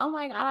being like, oh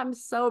my God, I'm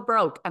so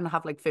broke and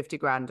have like 50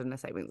 grand in a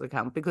savings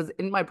account because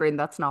in my brain,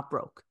 that's not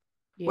broke.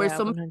 Whereas yeah,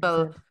 some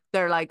people 100%.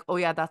 they're like, oh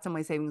yeah, that's in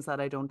my savings that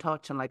I don't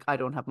touch, and like I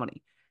don't have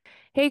money.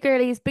 Hey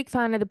girlies, big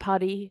fan of the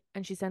potty,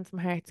 and she sent some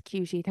hearts,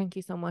 cutie. Thank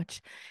you so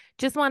much.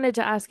 Just wanted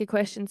to ask a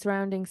question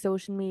surrounding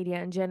social media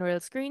and general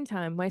screen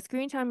time. My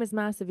screen time is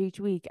massive each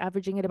week,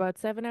 averaging at about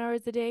 7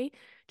 hours a day.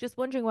 Just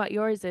wondering what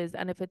yours is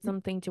and if it's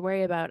something to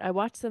worry about. I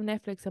watch some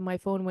Netflix on my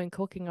phone when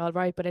cooking, all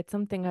right, but it's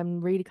something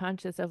I'm really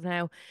conscious of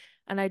now.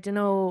 And I don't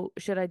know,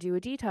 should I do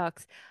a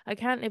detox? I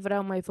can't live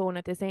without my phone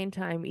at the same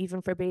time,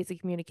 even for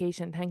basic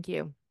communication. Thank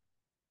you.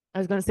 I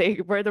was going to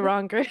say we're the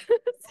wrong girls.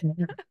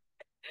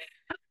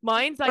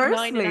 Mine's like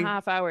nine and a Firstly,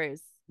 half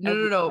hours no,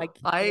 no, no. like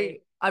a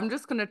day. I'm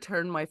just gonna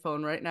turn my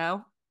phone right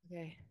now,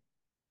 Okay.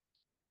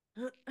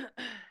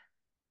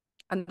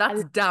 and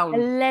that's El- down.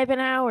 11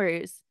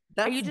 hours.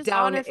 Are you That's just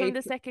on down it from eight.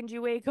 the second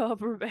you wake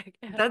up,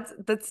 Rebecca?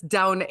 That's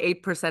down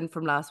 8%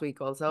 from last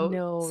week also.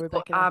 No, So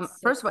Rebecca,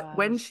 that's so first of all, bad.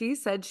 when she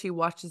said she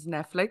watches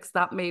Netflix,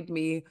 that made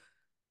me,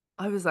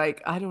 I was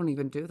like, I don't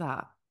even do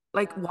that.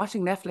 Like Yeah.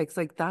 watching Netflix,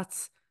 like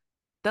that's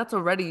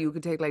already you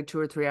could take like 2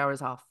 or 3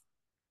 hours off.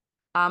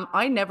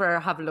 I never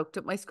have looked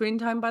at my screen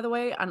time, by the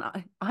way, and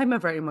I'm a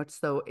very much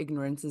so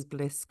ignorance is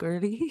bliss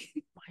girly.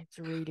 Mine's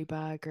really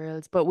bad,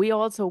 girls. But we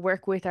also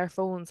work with our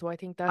phones, so I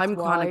think that's I'm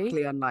why.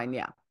 chronically online,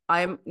 yeah.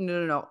 I'm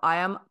no, no, no. I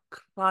am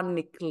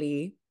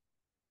chronically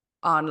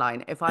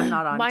online. If I'm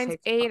not on Mine's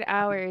TikTok, 8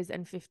 hours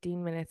and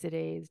 15 minutes a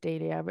day is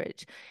daily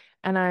average.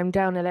 And I'm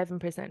down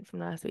 11% from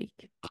last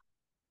week.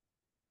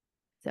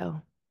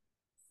 So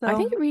I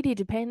think so it really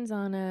depends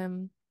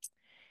on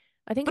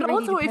I think it but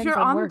really also depends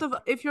on work.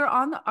 if you're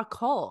on a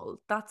call,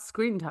 that's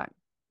screen time,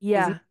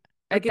 isn't Yeah. it?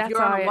 Like if That's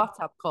you're on a how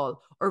WhatsApp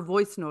call or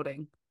voice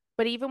noting.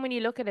 but even when you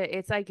look at it,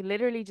 it's like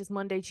literally just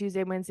Monday,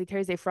 Tuesday, Wednesday,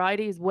 Thursday,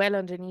 Friday is well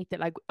underneath it.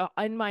 Like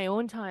in my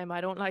own time,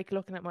 I don't like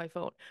looking at my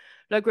phone.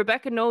 Like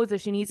Rebecca knows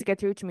if she needs to get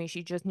through to me,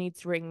 she just needs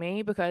to ring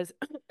me because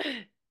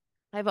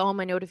I have all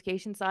my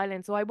notifications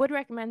silent. So I would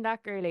recommend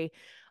that, girly.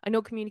 I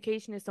know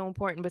communication is so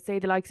important, but say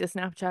the likes of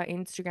Snapchat,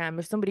 Instagram,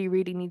 if somebody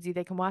really needs you,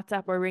 they can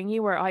WhatsApp or ring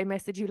you or I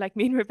message you like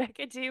me and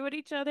Rebecca do with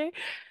each other.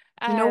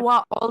 Do you know Um,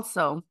 what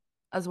also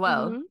as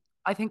well? mhm.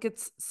 I think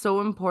it's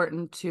so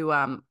important to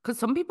because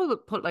some people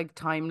put like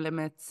time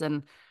limits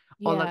and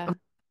all that. Yeah.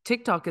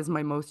 TikTok is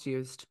my most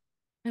used.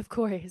 Of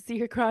course,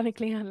 you're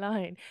chronically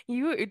online.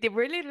 We're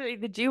literally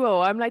the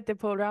duo. I'm like the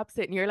polar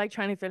opposite, and you're like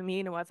trying to fill me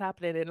in on what's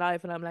happening in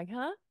life, and I'm like,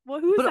 huh? Well,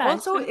 who's But that?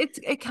 also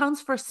it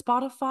counts for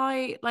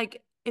Spotify.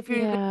 Like if you're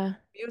listening Yeah,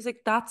 to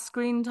music, that's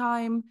screen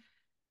time.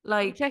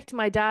 I Like checked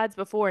my dad's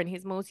before, and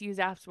his most used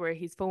apps were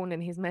his phone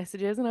and his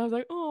messages, and I was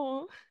like,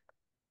 oh,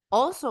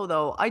 also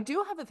though, I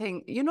do have a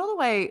thing. You know the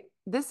way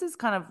this is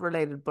kind of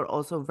related, but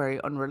also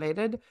very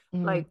unrelated.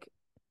 mm, Like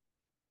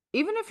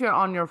even if you're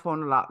on your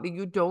phone a lot,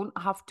 you don't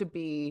have to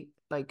be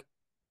like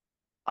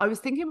I was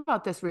thinking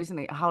about this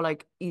recently, how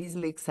like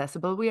easily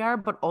accessible we are,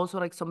 but also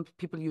like some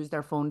people use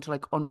their phone to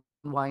like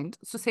unwind.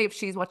 So say if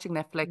she's watching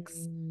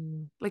Netflix,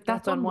 like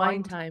that's that's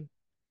unwind unwind time.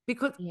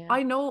 because Yeah,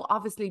 I know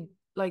obviously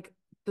like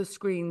the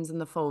screens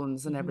and the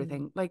phones and hmm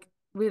everything, like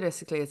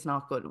realistically it's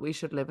not good. We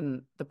should live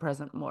in the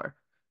present more.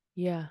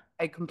 yeah.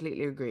 I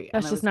completely agree.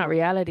 And That's I just was not going,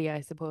 reality,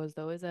 I suppose,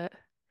 though, is it?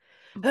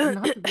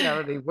 not the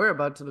reality we're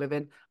about to live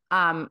in.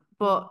 Mm.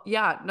 But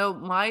yeah, no,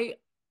 my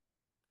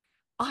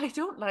I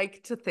don't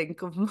like to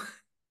think of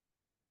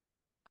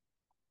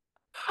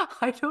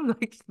I don't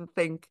like to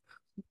think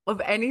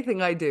of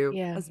anything I do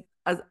Yeah.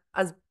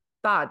 as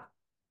bad.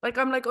 Like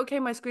I'm like, okay,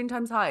 my screen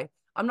time's high.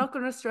 I'm not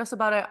going to stress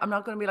about it. I'm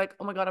not going to be like,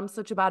 oh my God, I'm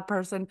such a bad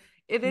person.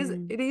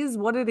 Mm. It is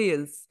what it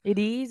is. It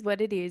is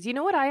what it is. You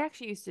know what I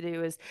actually used to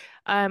do is,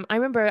 I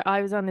remember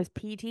I was on this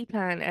PT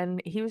plan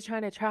and he was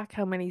trying to track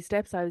how many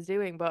steps I was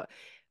doing, but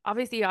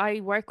obviously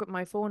I work with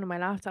my phone and my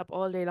laptop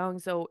all day long.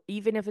 So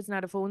even if it's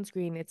not a phone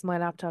screen, it's my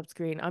laptop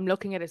screen. I'm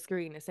looking at a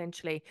screen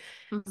essentially.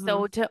 Hmm.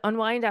 So to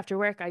unwind after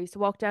work, I used to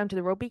walk down to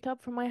the rugby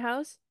club from my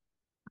house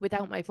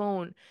without my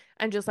phone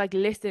and just like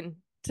listen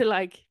to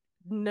like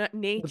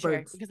The nature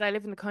birds. because I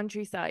live in the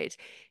countryside.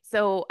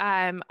 So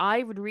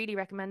I would really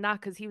recommend that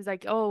because he was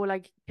like, "Oh,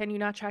 like can you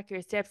not track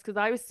your steps?" Because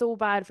I was so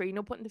bad for,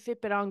 putting the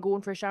Fitbit on,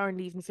 going for a shower and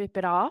leaving the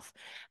Fitbit off.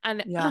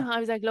 And Yeah. I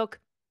was like, "Look,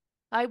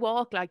 I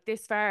walk like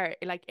this far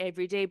like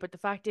every day, but the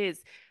fact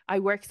is I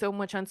work so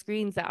much on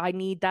screens that I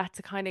need that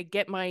to kind of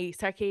get my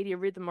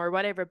circadian rhythm or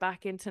whatever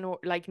back into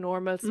like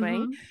normal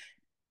swing." Hmm.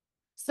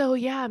 So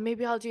yeah,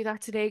 maybe I'll do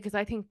that today because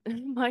I think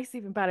mine's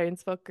even better in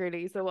fuck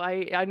girly. So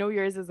I know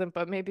yours isn't,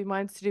 but maybe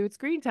mine's to do with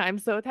screen time.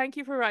 So thank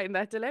you for writing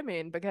that dilemma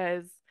in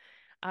because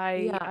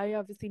Yeah. I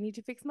obviously need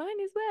to fix mine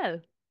as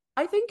well.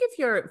 I think if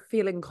you're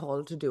feeling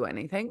called to do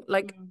anything,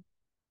 like Mm.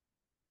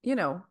 you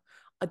know,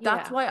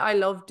 that's Yeah. why I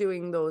love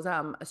doing those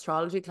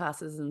astrology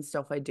classes and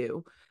stuff I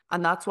do.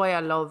 And that's why I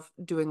love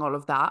doing all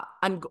of that.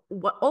 And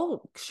what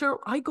oh, sure,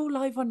 I go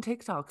live on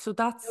TikTok. So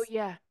Oh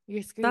yeah,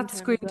 your screen that's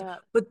time as screen well.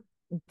 but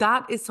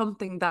that is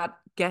something that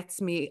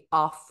gets me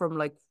off from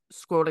like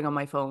scrolling on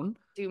my phone.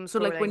 Doom So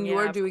like scrolling, when you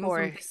yeah, are of doing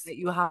something course. that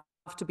you have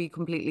to be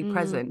completely Mm,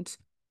 present,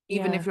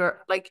 yeah.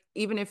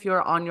 even if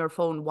you're on your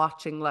phone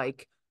watching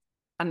like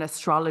an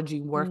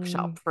astrology Mm,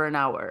 workshop for an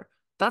hour.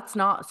 That's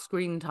not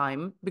screen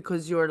time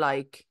because you're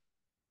like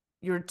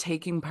you're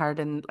taking part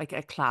in like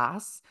a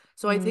class.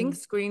 So I think Mm,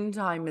 screen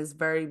time is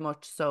very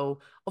much so.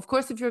 Of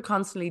course, if you're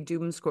constantly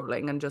doom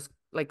scrolling and just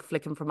like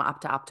flicking from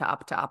app to app to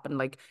app to app and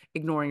like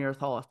ignoring your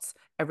thoughts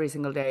every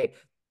single day,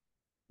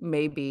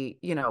 maybe,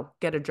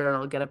 get a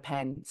journal, get a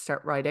pen,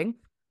 start writing.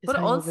 this But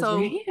hangover's also,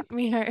 really hit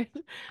me hard.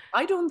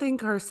 I don't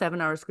think her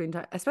 7 hour screen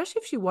time,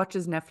 especially if she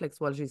watches Netflix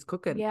while she's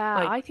cooking, Yeah,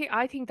 like,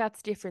 I think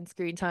that's different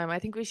screen time. I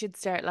think we should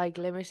start like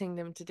limiting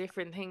them to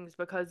different things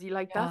because you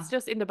like that's yeah.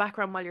 just in the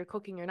background while you're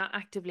cooking. You're not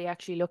actively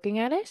actually looking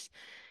at it.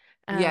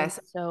 Yes.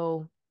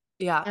 So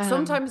Yeah. um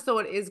Sometimes though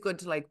it is good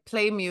to like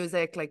play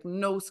music, like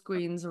no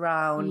screens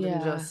around and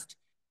yeah. just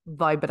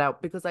vibe it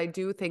out because I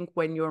do think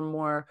when you're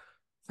more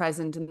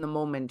present in the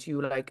moment,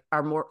 you like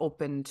are more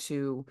open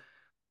to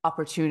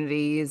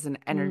opportunities and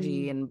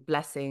energy Mm. and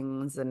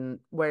blessings. And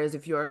whereas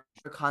if you're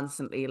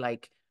constantly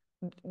like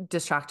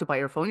distracted by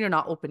your phone, you're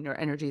not open, your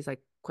energy is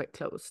like quite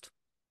closed.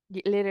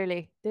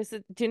 Literally, this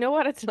is, do you know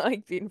what it's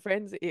like being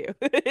friends with you?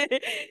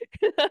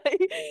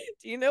 Like,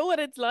 do you know what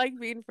it's like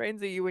being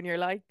friends with you when you're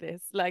like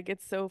this? Like,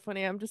 it's so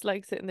funny. I'm just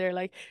like sitting there,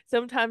 like,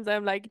 sometimes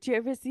I'm like, do you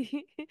ever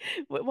see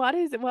what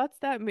is it? What's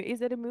that?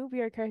 Is it a movie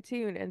or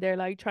cartoon? And they're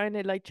like trying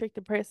to like trick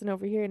the person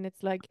over here, and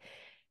it's like,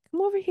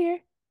 come over here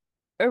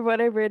or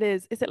whatever it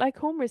is. Is it like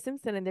Homer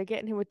Simpson and they're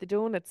getting him with the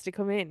donuts to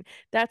come in?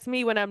 That's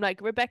me when I'm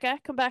like, Rebecca,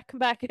 come back, come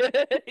back.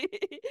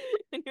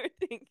 And you're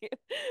thinking,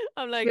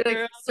 I'm like, You're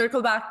girl, like,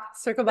 circle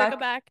circle back,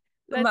 back.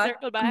 Let's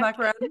circle come back. back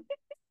around.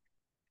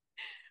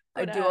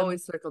 I But do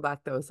always circle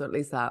back though, so at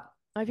least that.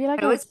 I feel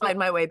like I I have always so find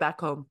my way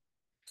back home.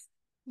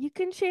 you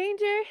can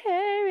change your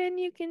hair and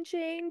you can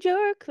change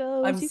your I'm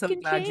clothes. You so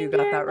can glad you change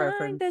got your that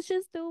mind. That's reference.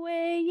 just the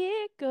way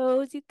it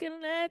goes. You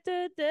can let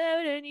the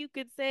doubt and you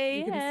could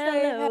You say can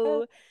say hello.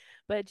 hello,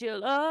 but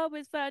you'll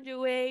always find your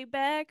way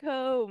back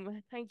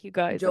home. Thank you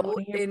guys. I'm Joe,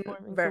 only here in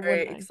performing for one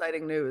very night.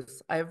 exciting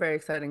news. I have very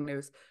exciting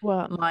news.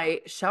 What?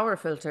 My shower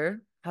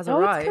filter has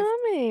Oh, it's arrived.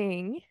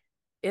 coming.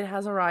 It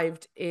has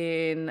arrived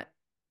in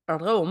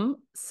Rome.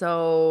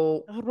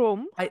 So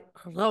Rum.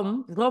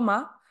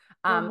 Roma.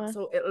 Roma.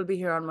 So it'll be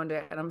here on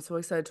Monday, and I'm so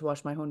excited to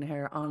wash my own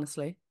hair,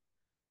 honestly.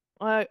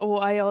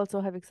 I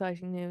also have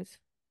exciting news.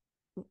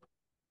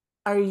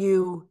 Are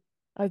you?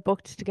 I've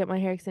booked to get my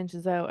hair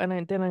extensions out,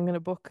 and then I'm gonna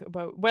book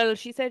about. Well,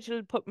 she said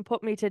she'll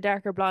put me to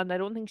darker blonde. I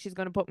don't think she's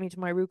gonna put me to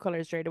my root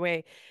color straight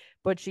away,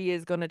 but she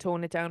is gonna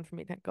tone it down for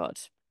me. Thank God.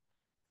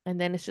 And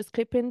then it's just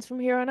clip-ins from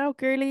here on out.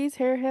 Girlies,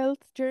 hair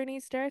health journey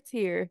starts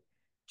here.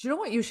 Do you know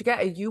what? You should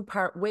get a U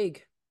part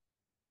wig.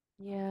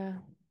 Yeah,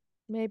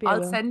 maybe I I'll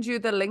will. send you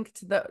the link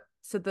to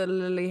the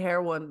Lily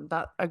hair one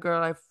that a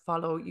girl I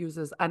follow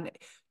uses, and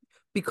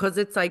because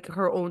it's like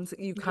her own,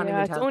 you can't Yeah,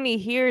 even it's tell. only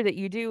here that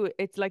you do.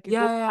 It's like a good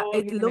Yeah, ball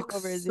it here, and it looks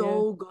covers. Yeah.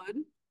 so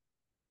good.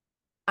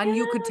 And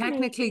you could Yeah,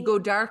 technically go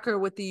maybe. darker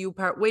with the U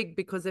part wig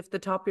because if the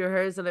top of your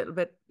hair is a little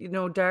bit,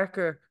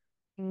 darker,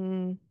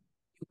 Mm,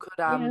 you could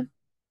yeah,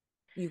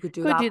 you could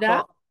do could do that. that.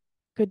 But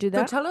Could do so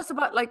that. tell us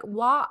about like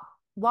what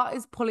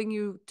is pulling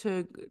you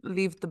to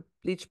leave the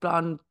bleach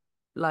blonde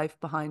life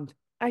behind?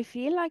 I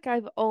feel like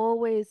I've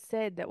always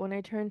said that when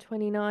I turn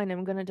 29,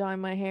 I'm gonna dye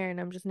my hair and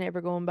I'm just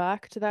never going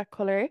back to that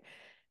color.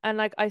 And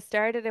like I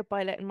started it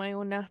by letting my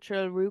own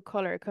natural root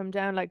color come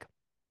down. Like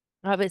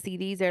obviously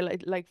these are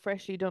like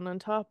freshly done on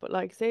top, but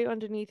like say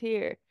underneath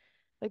here,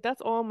 like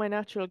that's all my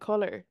natural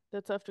color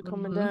that's after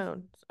coming Hmm.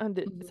 down. And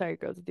Hmm. sorry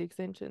girls with the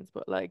extensions,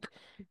 but like,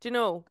 do you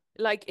know,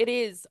 like it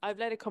is, I've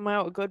let it come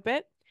out a good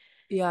bit.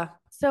 Yeah.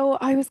 So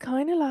I was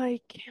kind of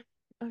like,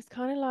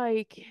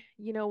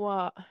 you know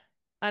what?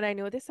 And I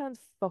know this sounds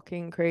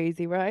fucking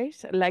crazy, right?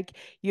 Like,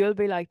 you'll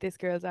be like, this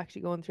girl's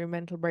actually going through a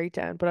mental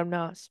breakdown, but I'm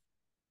not.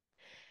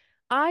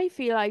 I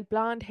feel like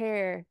blonde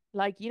hair,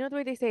 like, you know the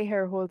way they say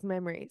hair holds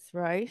memories,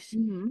 right?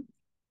 Hmm.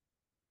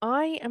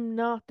 I am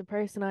not the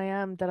person I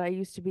am that I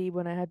used to be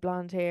when I had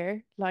blonde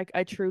hair. Like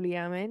I truly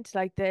amn't.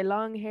 Like the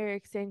long hair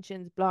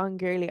extensions, blonde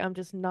girly, I'm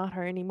just not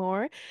her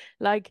anymore.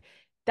 Like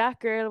that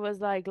girl was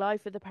like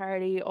life of the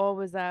party,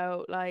 always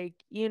out, like,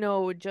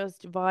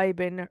 just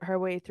vibing her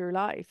way through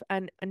life.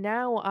 And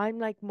now I'm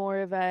like more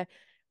of a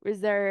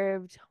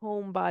reserved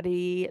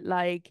homebody,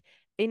 like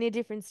in a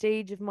different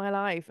stage of my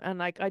life. And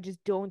like I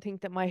just don't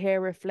think that my hair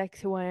reflects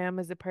who I am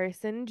as a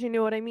person. Do you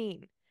know what I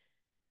mean?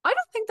 I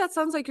don't think that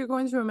sounds like you're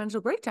going through a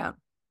mental breakdown.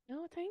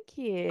 Oh, thank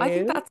I think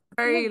you. that's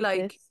I very love like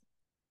this.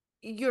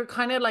 you're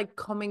kind of like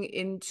coming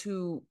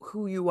into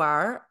who you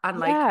are and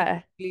like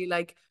Yeah, really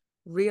like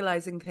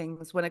realizing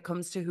things when it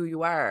comes to who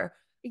you are.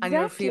 And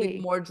you're feeling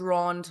exactly. more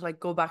drawn to like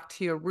go back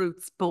to your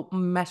roots, both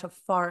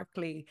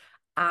metaphorically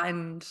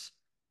and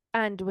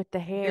And with the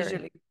hair.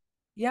 visually.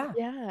 Yeah,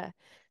 Yeah.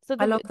 So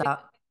I love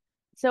that.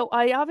 so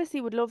I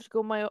obviously would love to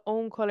go my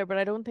own color, but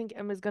I don't think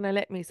Emma's gonna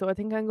let me. So I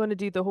think I'm gonna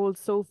do the whole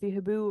Sophie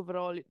Haboo of it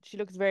all. She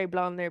looks very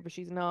blonde there, but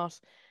she's not.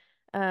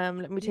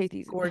 Let me She's take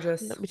these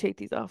gorgeous. let me take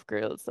these off,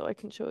 girls, so I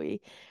can show you.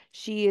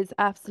 She is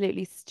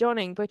absolutely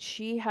stunning, but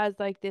she has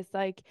like this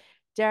like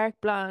dark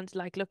blonde,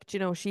 like look,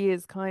 she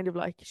is kind of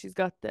like she's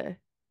got the,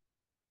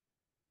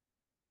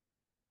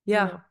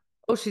 you know. Yeah.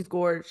 Oh, she's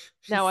gorge.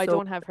 Now She's I so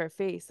don't have her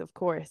face, of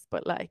course,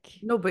 but like,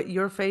 no, but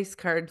your face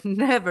card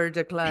never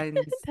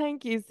declines.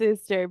 thank you,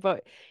 sister.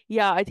 But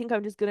yeah, I think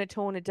I'm just gonna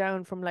tone it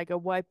down from like a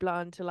white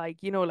blonde to like,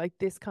 like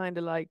this kind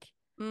of like,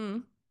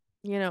 Mm.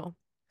 you know.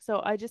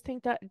 So I just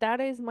think that that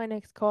is my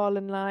next call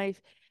in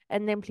life.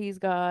 And then please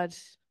God,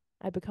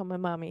 I become a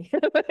mommy.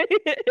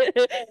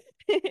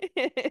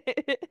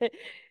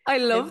 I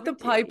love the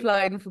Every day.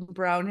 pipeline from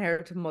brown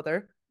hair to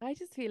mother. I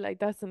just feel like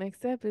that's the next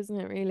step, isn't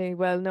it, really?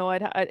 Well, no,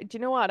 do you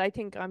know what? I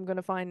think I'm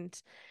gonna find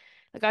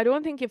like I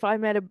don't think if I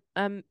met a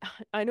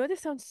I know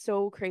this sounds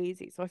so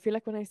crazy, so I feel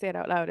like when I say it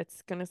out loud,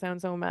 it's gonna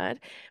sound so mad.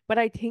 But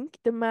I think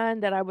the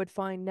man that I would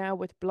find now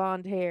with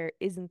blonde hair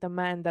isn't the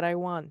man that I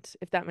want,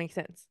 if that makes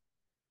sense.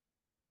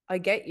 I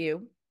get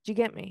you Do you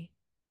get me?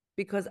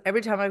 because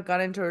every time I've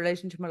got into a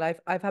relationship in my life,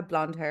 I've had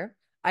blonde hair.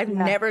 I've Yeah.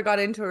 never got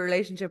into a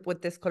relationship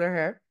with this color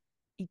hair.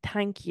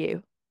 Thank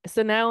you.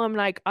 So now I'm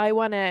like, I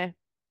wanna,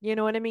 you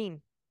know what I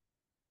mean?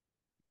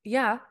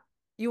 Yeah.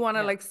 You want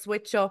to Yeah. like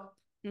switch up.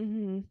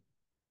 Mm-hmm.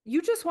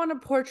 You just want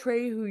to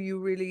portray who you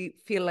really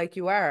feel like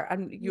you are.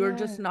 And you're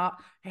just Yeah.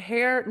 not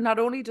hair. Not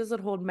only does it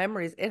hold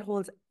memories, it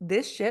holds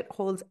this shit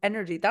holds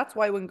energy. That's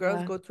why when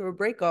girls Yeah. go through a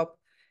breakup,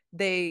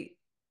 they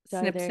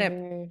Dye snip, their snip.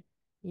 hair.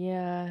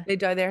 Yeah. They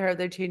dye their hair,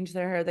 they change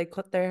their hair, they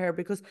cut their hair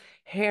because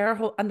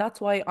and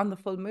that's why on the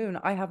full moon,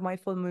 I have my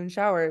full moon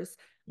showers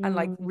and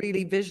like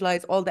really Mm.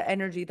 visualize all the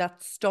energy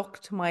that's stuck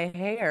to my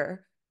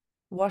hair.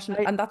 Washing,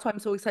 I and that's why I'm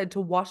so excited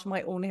to wash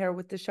my own hair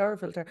with the shower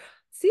filter.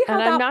 See and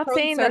how I'm that not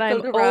pearl saying that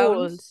I'm circled around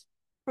old.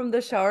 from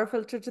the shower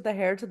filter to the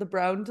hair to the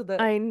brown to the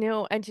I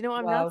know. And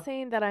I'm not wow.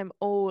 saying that I'm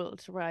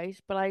old, right?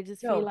 But I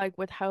just feel No, like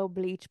with how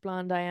bleach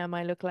blonde I am,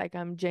 I look like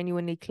I'm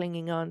genuinely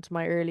clinging on to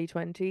my early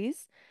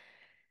 20s.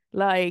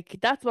 Like,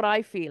 that's what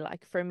I feel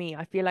like for me.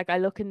 I feel like I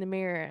look in the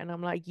mirror and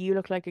I'm like, you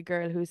look like a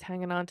girl who's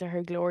hanging on to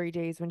her glory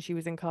days when she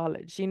was in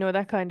college. You know,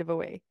 that kind of a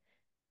way.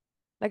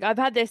 Like, I've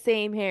had the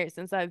same hair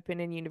since I've been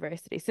in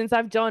university. Since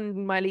I've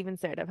done my leaving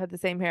cert, I've had the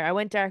same hair. I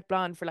went dark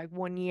blonde for like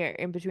 1 year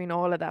in between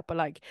all of that, but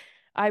like,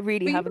 I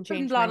really but haven't you've been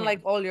changed my blonde hair.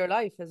 like all your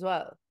life as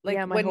well. Like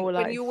Yeah, my whole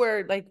when you life.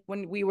 were like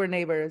when we were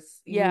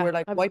neighbors, you Yeah, were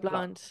like I was white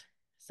blonde. blonde.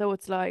 So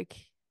it's like,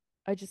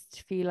 I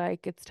just feel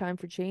like it's time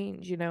for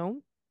change, you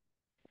know?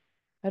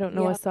 I don't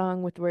know a Yeah,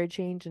 song with the word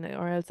change in it,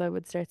 or else I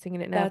would start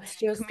singing it now. that's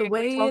just the Can we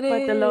way talk it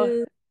about the love?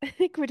 is.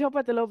 Can we talk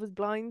about the Love is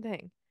Blind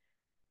thing?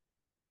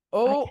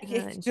 I Oh,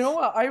 yeah. Do you know can't.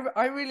 what?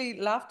 I really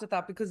laughed at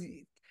that because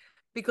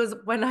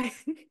when I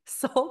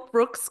saw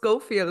Brooke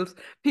Schofield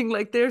being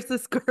like, "There's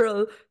this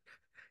girl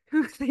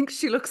who thinks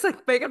she looks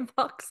like Megan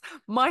Fox,"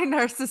 my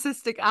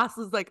narcissistic ass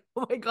was like,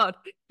 "Oh my God,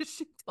 is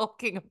she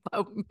talking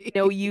about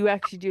No, me?" you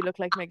actually do look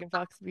like Megan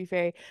Fox, to be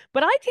fair.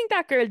 But I think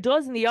that girl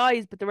does in the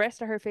eyes, but the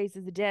rest of her face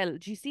is Adele.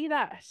 Do you see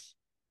that?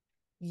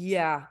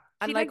 Yeah,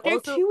 See, and like like they're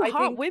also two I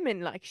hot think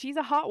women. Like she's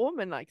a hot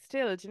woman, like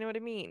still. Do you know what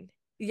I mean?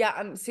 yeah,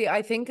 and see,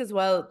 I think as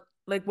well,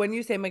 like when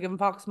you say Megan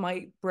Fox,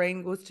 my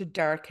brain goes to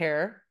dark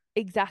hair,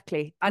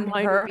 Exactly. and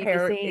Mine would her be the hair.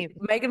 same.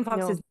 Megan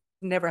Fox has No,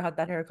 never had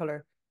that hair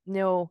color.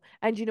 no.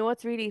 And you know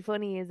what's really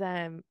funny is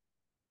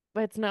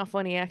but it's not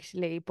funny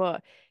actually,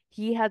 but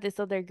he had this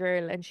other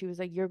girl and she was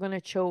like, "You're gonna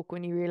choke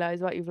when you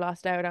realize what you've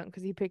lost out on,"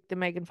 because he picked the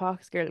Megan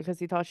Fox girl because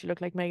he thought she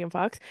looked like Megan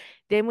Fox.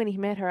 Then when he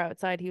met her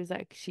outside, he was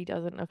like, "She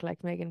doesn't look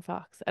like Megan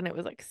Fox," and it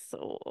was like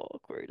so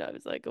awkward. I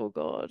was like, "Oh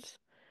God."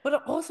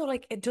 But also,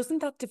 like, it doesn't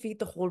that defeat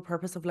the whole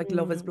purpose of like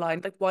Love is Mm,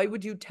 Blind? Like, why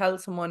would you tell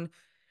someone,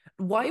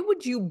 why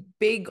would you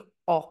big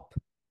up,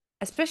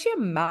 especially a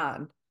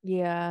man?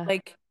 yeah.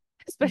 Like,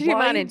 Especially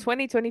man why in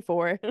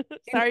 2024.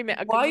 Sorry, man,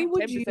 because why you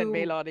would 10%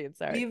 male you audience,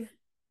 sorry. give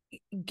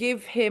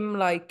give him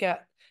like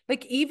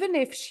even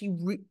if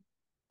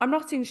I'm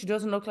not saying she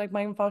doesn't look like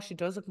Megan Fox, she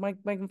does look like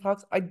Megan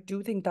Fox. I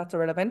do think that's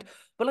irrelevant.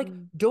 But like,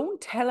 Mm,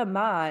 don't tell a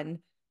man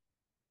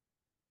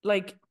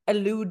like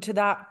allude to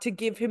that to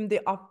give him the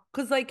up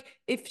because like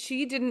if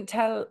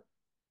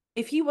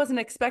he wasn't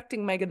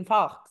expecting Megan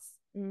Fox,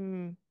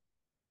 mm,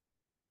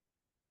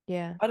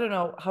 yeah. I don't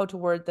know how to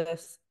word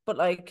this, but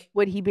like,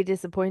 Would he be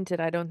disappointed?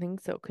 I don't think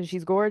so, because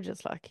she's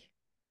gorgeous, like.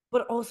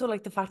 but also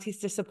like the fact he's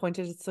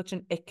disappointed, it's such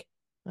an ick,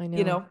 I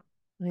you know. know?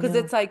 I Because know.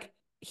 it's like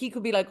he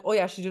could be like, oh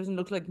yeah, she doesn't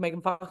look like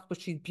Megan Fox,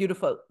 but she's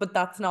beautiful. But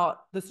that's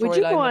not the Would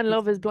you go storyline that on he's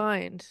Love is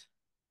Blind?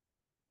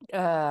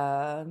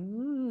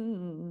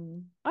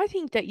 I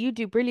think that you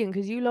do brilliant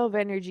because you love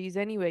energies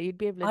anyway. You'd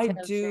be able to I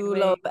tell straight do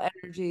love away.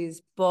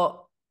 energies,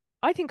 but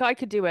I think I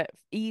could do it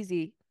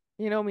easy.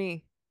 You know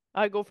me.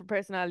 I go for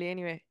personality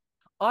anyway.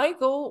 I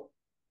go,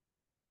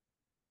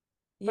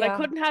 But I yeah,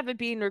 couldn't have it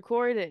being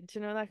recorded,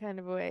 that kind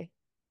of a way.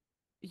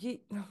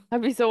 he,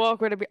 I'd be so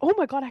awkward. I'd be, oh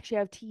my God, actually,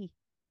 I have tea.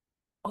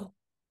 oh,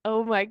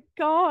 Oh my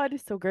God.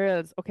 So,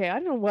 girls, okay, I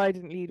don't know why I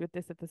didn't lead with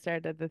this at the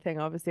start of the thing.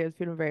 Obviously, I was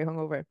feeling very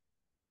hungover.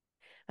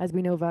 As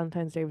we know,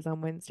 Valentine's Day was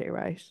on Wednesday,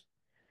 right?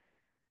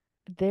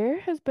 There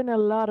has been a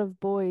lot of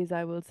boys,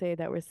 I will say,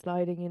 that were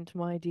sliding into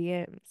my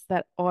DMs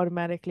that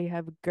automatically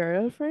have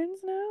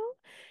girlfriends now.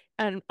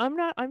 And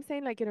I'm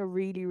saying like in a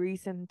really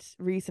recent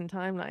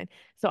timeline.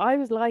 So I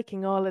was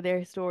liking all of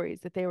their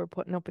stories that they were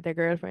putting up with their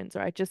girlfriends,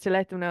 right? Just to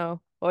let them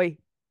know, oi,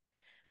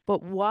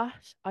 But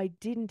what I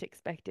didn't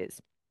expect is,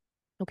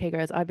 okay,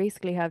 girls, I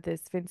basically have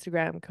this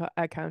Instagram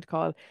account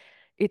called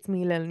It's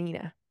Me Lil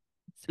Nina.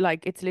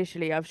 Like it's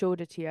literally, I've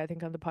showed it to you, I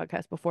think, on the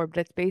podcast before, but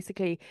it's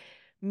basically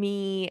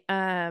me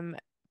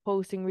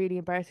posting really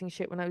embarrassing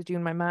shit when I was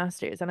doing my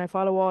masters, and I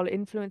follow all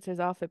influencers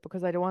off it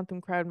because I don't want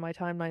them crowding my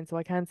timeline so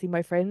I can't see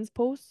my friends'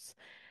 posts.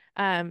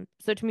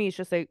 So to me it's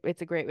just like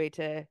it's a great way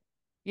to,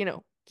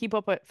 keep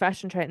up with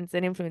fashion trends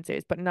and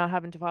influencers but not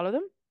having to follow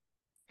them.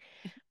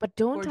 But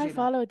Poor don't I Gina.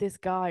 follow this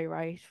guy,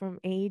 right, from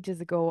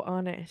ages ago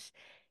on it,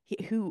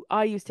 who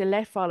I used to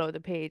let follow the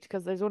page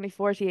because there's only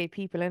 48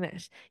 people in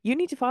it. You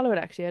need to follow it,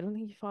 actually. I don't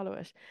think you follow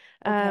it.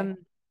 Okay.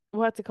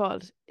 What's it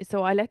called?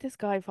 So I let this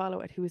guy follow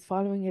it who was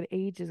following it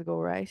ages ago,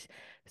 right?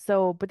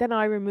 So, but then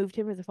I removed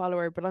him as a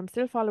follower, but I'm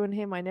still following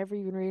him. I never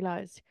even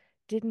realized.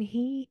 Didn't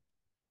he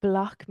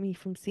block me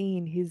from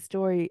seeing his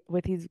story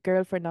with his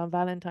girlfriend on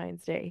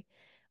Valentine's Day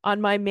on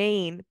my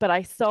main, but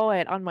I saw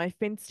it on my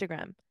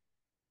Finstagram?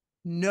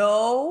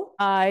 No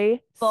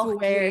I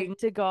swear fucking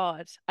to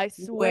God. I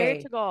swear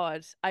to way.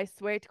 God. I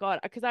swear to God.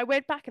 Because I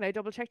went back and I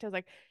double checked. I was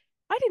like,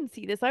 I didn't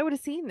see this. I would have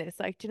seen this.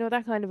 Like, do you know,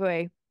 that kind of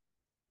way.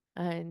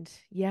 And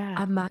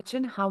yeah,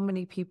 Imagine how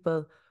many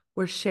people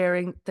were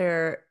sharing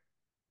their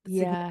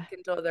yeah,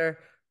 significant other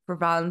for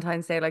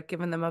Valentine's Day, like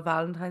giving them a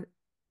Valentine.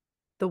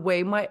 The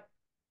way my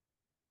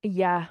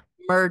yeah.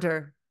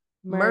 murder,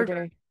 murder.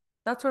 Murder.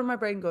 That's where my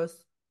brain goes.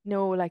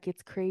 No, like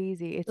it's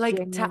crazy. It's Like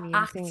to genuinely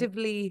insane.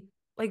 actively,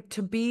 like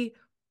to be,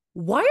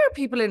 why are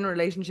people in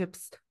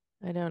relationships?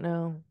 I don't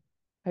know.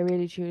 I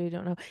really truly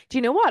don't know. Do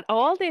you know what?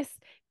 All this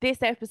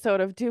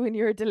episode of doing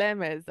your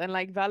dilemmas and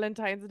like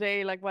Valentine's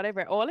Day, like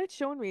whatever, all it's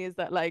shown me is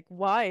that like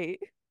why?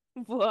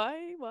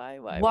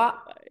 What? Why?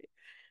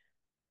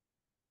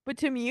 But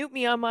to mute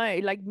me on my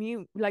like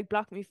mute like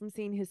block me from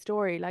seeing his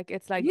story, like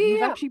it's like you've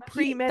Yeah, actually that was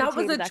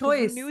premeditated a that because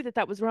you knew choice. that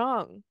that was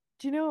wrong.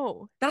 Do you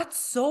know?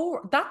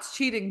 That's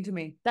cheating to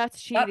me. That's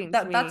cheating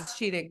to me. That's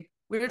cheating.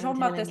 We were I'm talking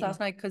about telling this you. last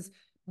night because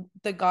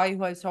the guy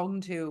who I was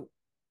talking to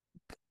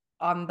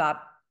on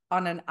that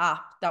on an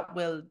app that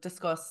we'll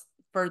discuss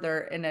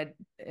further in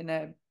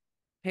a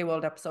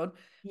paywalled episode.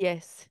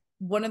 Yes.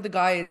 One of the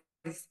guys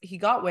he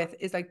got with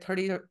is like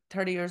 30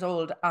 years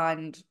old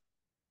and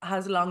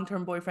has a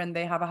long-term boyfriend.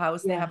 They have a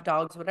house, they Yeah. have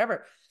dogs,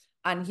 whatever.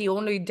 And he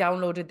only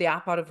downloaded the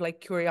app out of like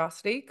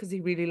curiosity because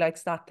he really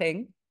likes that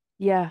thing.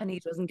 Yeah. And he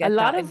doesn't A get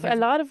lot that in of a his.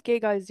 lot of gay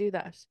guys do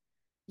that.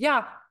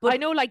 Yeah, I but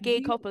know like gay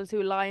we couples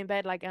who lie in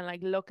bed like and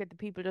like look at the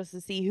people just to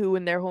see who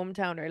in their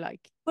hometown are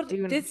like but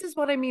doing. this is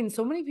what I mean.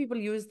 So many people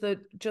use the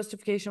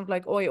justification of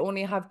like, oh, I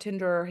only have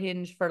Tinder or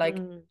Hinge for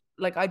Mm,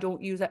 like I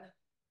don't use it.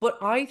 But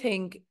I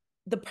think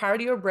the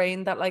part of your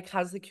brain that like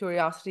has the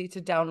curiosity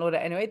to download it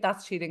anyway,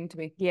 that's cheating to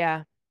me.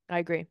 yeah, I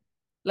agree.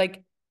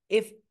 Like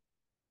if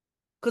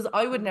because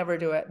I would never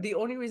do Mm. it. The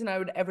only reason I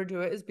would ever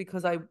do it is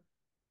because I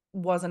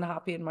wasn't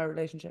happy in my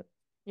relationship.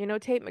 You know,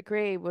 Tate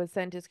McRae was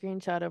sent a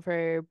screenshot of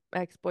her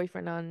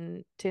ex-boyfriend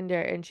on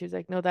Tinder and she was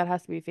like, no, that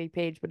has to be a fake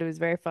page, but it was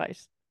verified.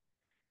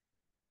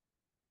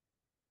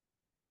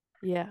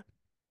 Yeah.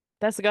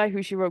 That's the guy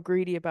who she wrote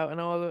Greedy about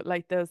and all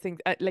like those things,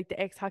 like the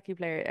ex-hockey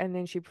player, and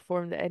then she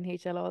performed the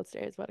NHL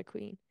All-Stars. What a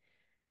queen.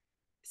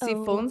 See,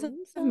 phones Oh,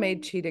 have made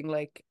son. cheating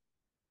like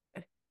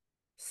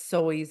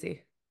so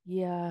easy.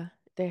 Yeah,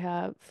 they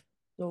have.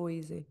 So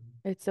easy.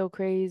 It's so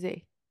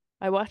crazy.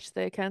 I watched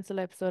the cancel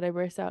episode. I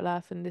burst out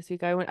laughing this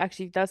week. I went,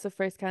 actually, that's the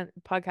first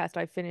podcast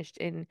I finished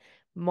in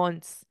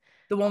months.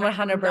 The one I with do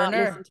Hannah not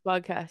listen Burner. to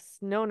podcasts.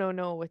 No, no,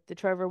 no, with the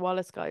Trevor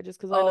Wallace guy, just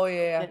because I love Oh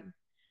yeah. him.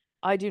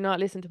 I do not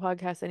listen to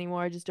podcasts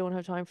anymore. I just don't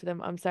have time for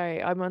them. I'm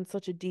sorry. I'm on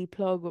such a deep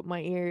plug with my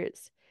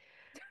ears.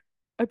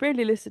 I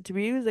barely listen to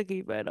music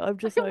even. I'm I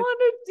just like, want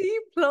to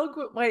deplug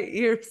with my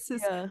ears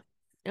is yeah.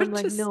 I'm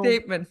such like, a no,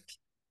 statement.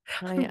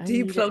 I'm I need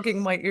it. deplugging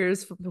my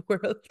ears from the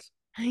world.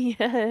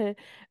 Yeah.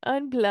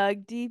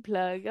 Unplug,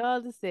 deplug,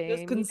 all the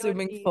Just same. You know what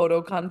I consuming mean?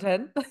 photo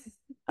content.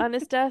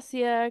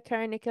 Anastasia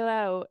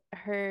Karnicolau,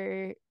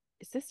 her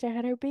sister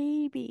had her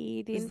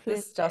baby, the Is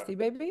this influencer. Stassi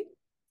baby?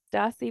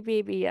 Stassi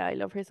baby, yeah, I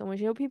love her so much.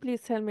 You know, people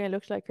used to tell me I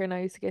looked like her and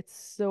I used to get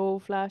so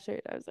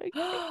flattered. I was like,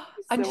 thank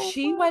you And so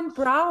she went much.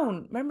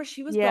 brown. Remember,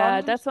 she was Yeah,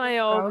 blonde and that's she why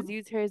I went always brown.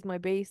 use her as my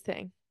base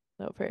thing.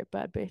 Love her,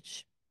 bad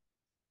bitch.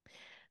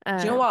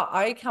 Do you know Um, what?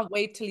 I can't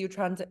wait till you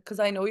transit because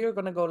I know you're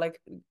gonna go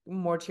like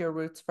more to your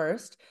roots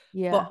first.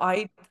 yeah, But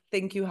I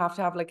think you have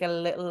to have like a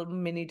little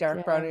mini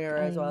dark brown dark.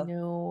 hair as I well.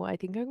 know. I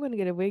think I'm gonna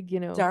get a wig, you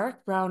know.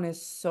 Dark brown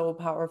is so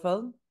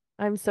powerful.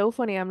 I'm so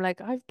funny. I'm like,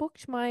 I've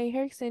booked my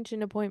hair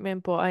extension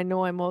appointment, but I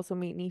know I'm also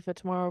meeting Aoife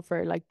tomorrow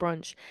for like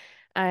brunch.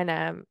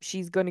 And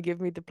she's gonna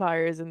give me the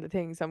pliers and the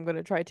things. So I'm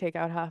gonna try to take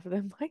out half of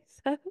them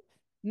myself.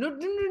 No, no,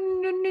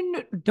 no, no, no,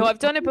 no. No, Don't I've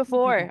done it fucking do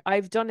before. that.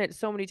 I've done it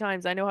so many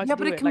times. I know how to Yeah,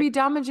 but do it it. can be Like,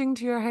 damaging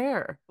to your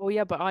hair. oh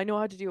yeah, but I know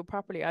how to do it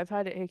properly. I've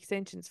had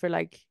extensions for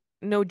like,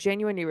 no,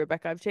 genuinely,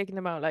 Rebecca. I've taken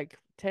them out like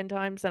 10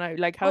 times and I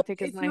like how But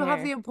thick is if my you have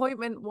hair? the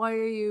appointment, why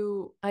are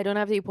you? I don't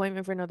have the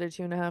appointment for another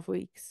 2.5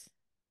 weeks.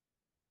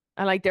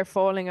 And like they're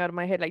falling out of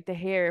my head. Like the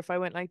hair, if I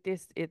went like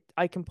this,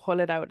 I can pull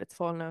it out. It's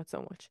falling out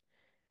so much.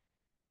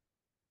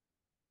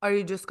 Are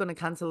you just going to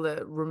cancel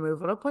the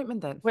removal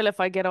appointment then? Well, if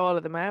I get all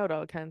of them out,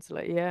 I'll cancel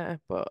it, yeah.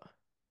 But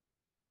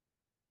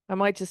I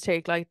might just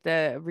take like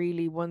the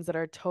really ones that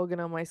are tugging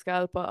on my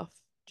scalp off.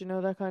 Do you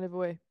know that kind of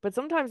way? But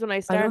sometimes when I I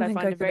start, don't I think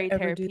I find it could very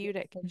ever do the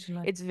therapeutic. extension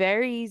line. It's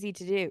very easy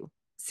to do.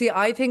 See,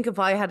 I think if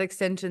I had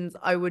extensions,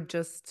 I would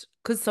just,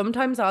 because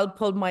sometimes I'll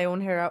pull my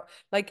own hair out.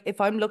 Like if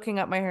I'm looking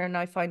at my hair and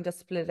I find a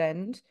split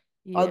end,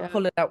 I'll Yeah.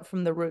 pull it out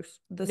from the root,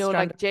 the No,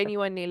 strand like of hair.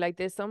 genuinely, like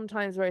there's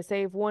sometimes where I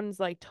say if one's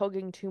like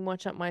tugging too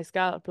much at my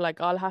scalp,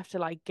 like I'll have to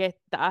like get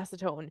the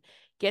acetone,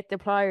 get the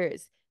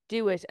pliers,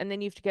 do it, and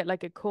then you have to get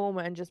like a comb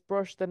and just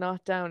brush the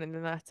knot down and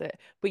then that's it.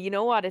 But you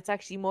know what? It's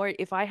actually more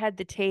if I had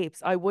the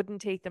tapes, I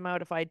wouldn't take them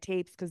out if I had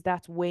tapes because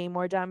that's way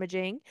more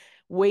damaging.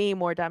 Way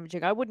more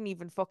damaging. I wouldn't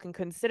even fucking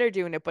consider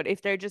doing it, but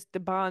if they're just the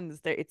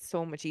bonds, there it's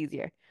so much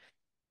easier.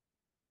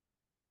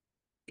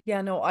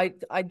 Yeah, no, I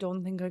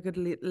don't think I could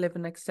live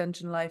an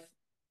extension life.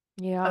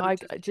 Yeah, I would I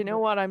just do you know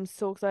what? I'm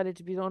so excited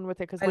to be done with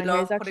it because I my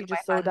hair is love actually putting my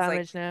just so hands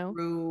like damaged now.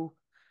 through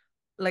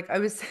like I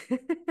was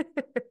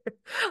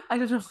I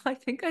don't know, I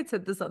think I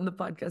said this on the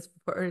podcast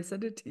before. I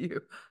said it to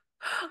you.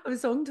 I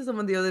was talking to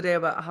someone the other day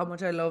about how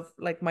much I love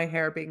like my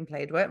hair being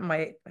played with,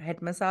 my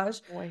head massage.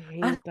 Oh, I And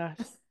hate that.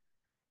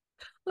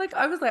 like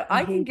I was like, I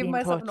I can hate give being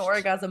myself an touched.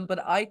 orgasm,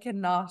 but I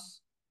cannot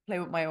play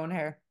with my own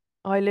hair.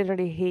 I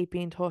literally hate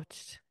being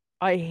touched.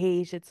 I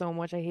hate it so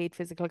much. I hate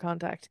physical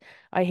contact.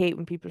 I hate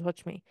when people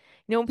touch me.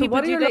 You know, when So people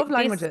what are do your love this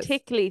languages?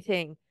 tickly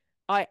thing,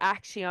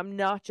 I'm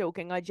not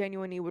joking. I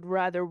genuinely would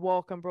rather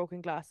walk on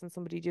broken glass than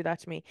somebody do that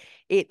to me.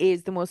 It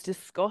is the most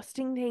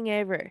disgusting thing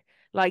ever.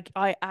 Like,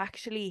 I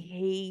actually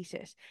hate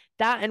it.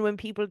 That and when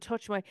people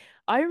touch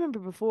I remember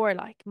before,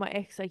 like, my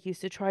ex, like,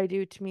 used to try to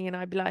do it to me, and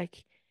I'd be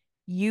like,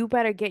 you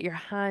better get your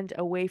hand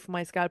away from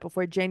my scalp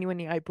before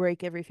genuinely I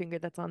break every finger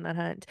that's on that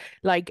hand.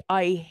 Like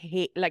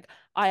I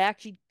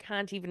actually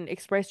can't even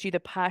express to you the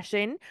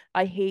passion.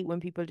 I hate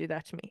when people do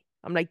that to me.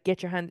 I'm like,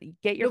 get your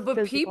No, but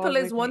filthy people paws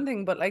away is from one me.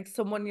 thing, but like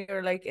someone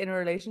you're like in a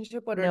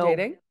relationship with or No,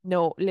 dating.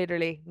 no,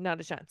 literally, not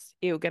a chance.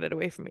 Ew, get it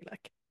away from me.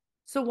 Like,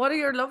 So what are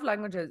your love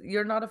languages?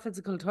 You're not a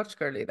physical touch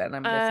girly then,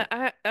 I'm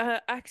guessing.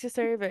 acts of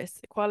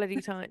service, quality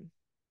time.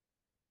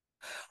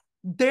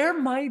 They're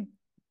my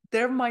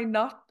they're my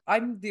not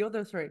I'm the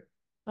other three.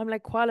 I'm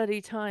like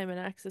quality time and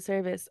acts of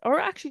service. Or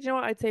actually, do you know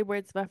what? I'd say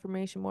words of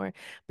affirmation more.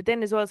 But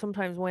then as well,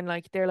 sometimes when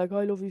like they're like,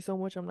 I love you so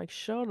much, I'm like,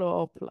 shut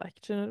up. Like,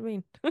 do you know what I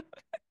mean?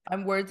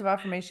 I'm words of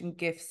affirmation,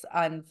 gifts,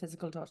 and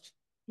physical touch.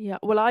 Yeah.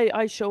 Well,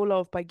 I show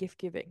love by gift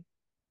giving.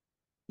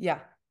 Yeah.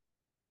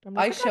 I'm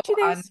I like, I show got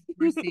you and this.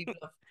 receive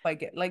love by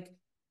get like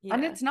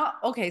and Yeah. it's not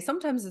okay,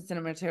 sometimes it's in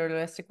a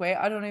materialistic way.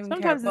 I don't even care.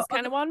 Sometimes But it's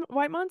kind of one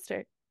white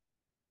monster.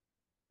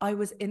 I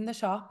was in the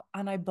shop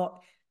and I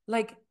bought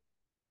like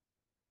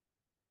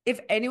if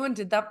anyone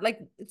did that, like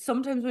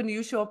sometimes when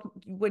you show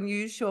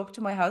up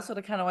to my house with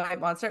a kind of white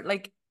monster,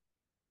 like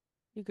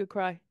You could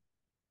cry.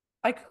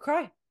 I could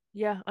cry.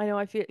 Yeah, I know.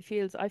 I feel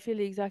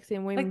the exact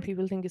same way when Like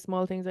people think of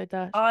small things like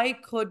that. I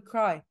could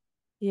cry.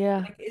 Yeah,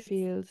 Like it's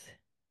feels.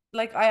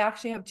 like I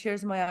actually have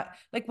tears in my eye.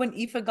 Like when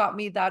Aoife got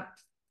me that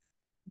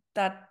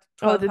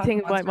Oh, 12 the pack thing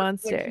of of white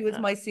Monster when monster. she was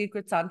my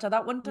secret Santa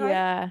that one time.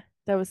 Yeah,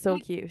 that was so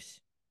Like cute.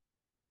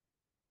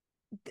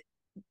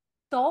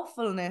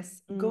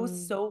 thoughtfulness goes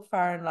Mm, so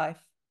far in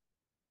life.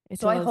 it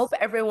So I hope does.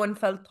 everyone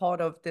felt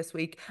thought of this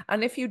week.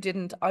 And if you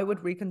didn't, I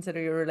would reconsider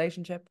your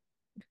relationship.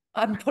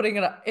 I'm putting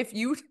it up. If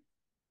you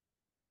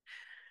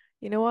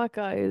You know what,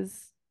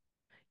 guys?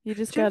 You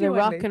just gotta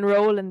rock genuinely and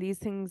roll in these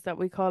things that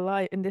we call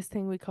life, in this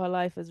thing we call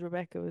life, as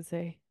Rebecca would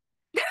say.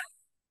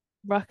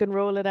 Rock and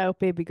roll it out,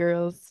 baby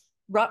girls.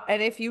 rock,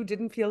 and if you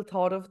didn't feel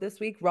thought of this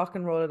week, rock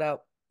and roll it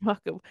out.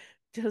 Rock and,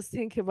 just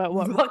think about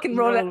what rock Rock and and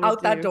roll it roll would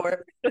out that do.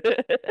 door.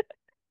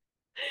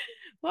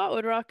 What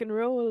would rock and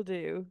roll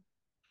do?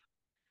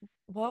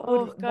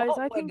 Oh, guys, What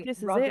I think would this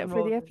is rock it and for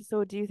roll the do?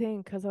 episode. Do you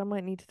think? Because I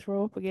might need to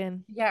throw up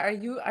again. Yeah,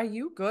 are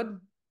you good?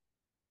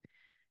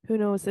 Who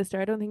knows,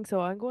 sister? I don't think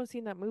so. I'm going to see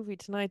that movie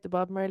tonight, the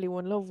Bob Marley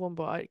One Love one,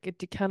 but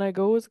can I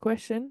go is a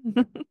question.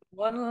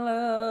 One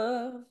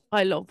love.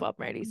 I love Bob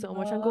Marley One so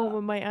much. I'm going love.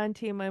 with my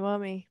auntie and my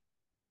mommy.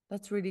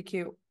 That's really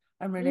cute.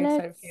 I'm really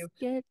excited for Let's you.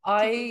 get together.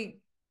 I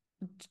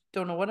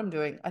don't know what I'm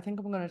doing. I think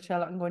I'm going to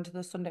chill. I'm going to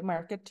the Sunday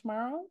market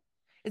tomorrow.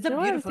 It's a Do you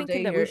know what I was beautiful thinking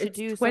day that here. we should It's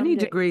do 20 someday?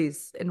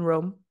 degrees in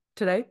Rome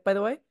today, by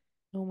the way.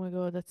 Oh my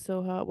God, that's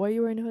so hot. Why are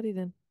you wearing a hoodie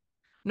then?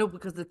 No,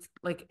 because it's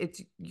like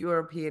it's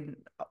European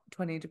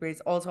 20 degrees.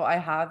 Also, I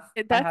That's had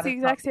the a top.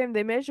 exact same.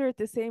 They measure it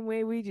the same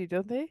way we do,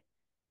 don't they?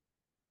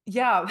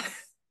 Yeah.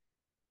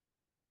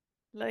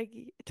 Like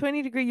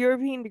 20-degree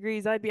European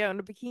degrees, I'd be out in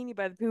a bikini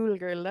by the pool,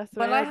 girl. That's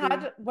the way Well, I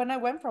do. when I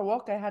went for a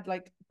walk, I had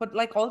like, but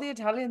like all the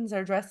Italians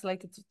are dressed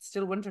like it's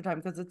still wintertime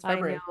because it's I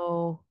February.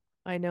 know.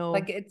 I Like know.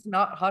 it's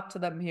not hot to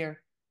them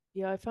here.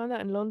 Yeah, I found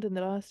that in London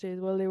the last day as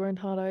well. They weren't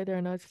hot either,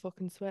 and I was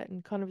fucking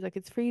sweating. Connor was like,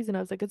 "It's freezing." I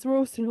was like, "It's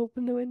roasting.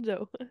 Open the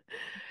window."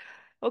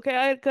 Okay,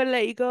 I gotta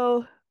let you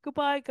go.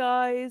 Goodbye,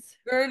 guys.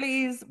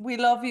 Girlies, we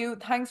love you.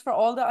 Thanks for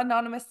all the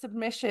anonymous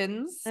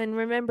submissions And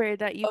remember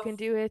that you can of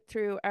do it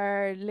through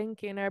our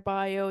link in our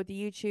bio, the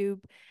YouTube.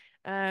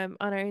 on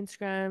our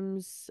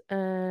Instagrams.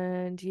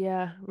 And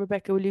yeah,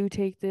 Rebecca, will you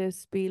take the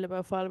spiel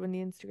about following the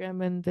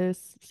Instagram and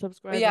this But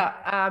subscribing?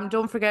 yeah,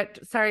 don't forget,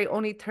 sorry,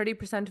 only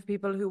 30% of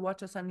people who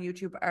watch us on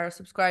YouTube are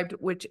subscribed,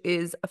 which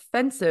is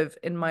offensive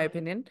in my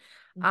opinion.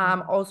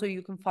 Mm-hmm. Also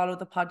you can follow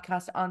the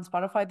podcast on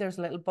Spotify. There's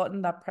a little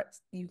button that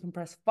you can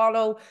press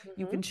follow.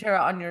 You Mm-hmm. can share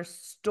it on your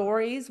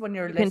stories when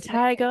you're You can listening.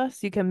 tag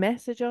us, you can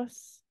message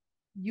us,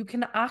 You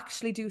can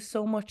actually do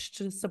so much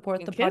to you support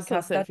can the kiss podcast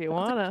us that if you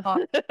doesn't wanna.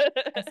 cost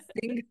a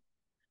thing.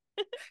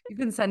 You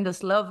can send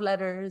us love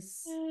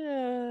letters,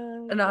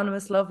 Yeah.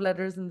 anonymous love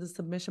letters in the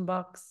submission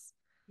box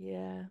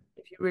Yeah.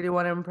 if you really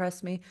want to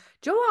impress me.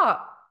 Do you know what?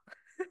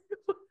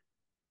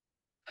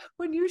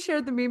 When you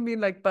shared the meme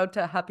being like about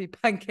to happy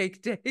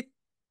pancake day,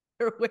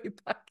 you're way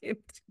back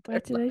into their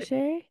What did I life.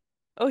 share?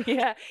 Oh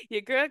yeah,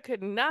 your girl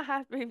could not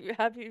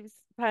happy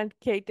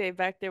pancake day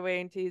back their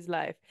way into his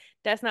life.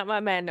 That's not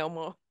my man no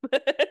more.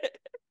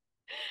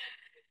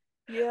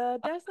 Yeah,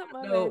 that's not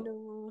my man No, no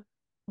more.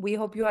 we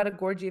hope you had a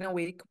Gorgina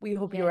week. We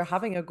hope you are Yes.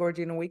 having a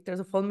Gorgina week. There's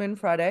a full moon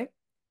Friday,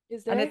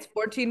 Is and there? it's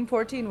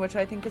 14:14, which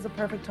I think is a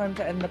perfect time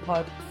to end the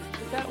pod.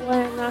 Is that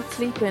why I'm not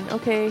sleeping?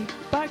 Okay.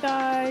 Bye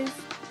guys.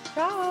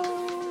 Ciao.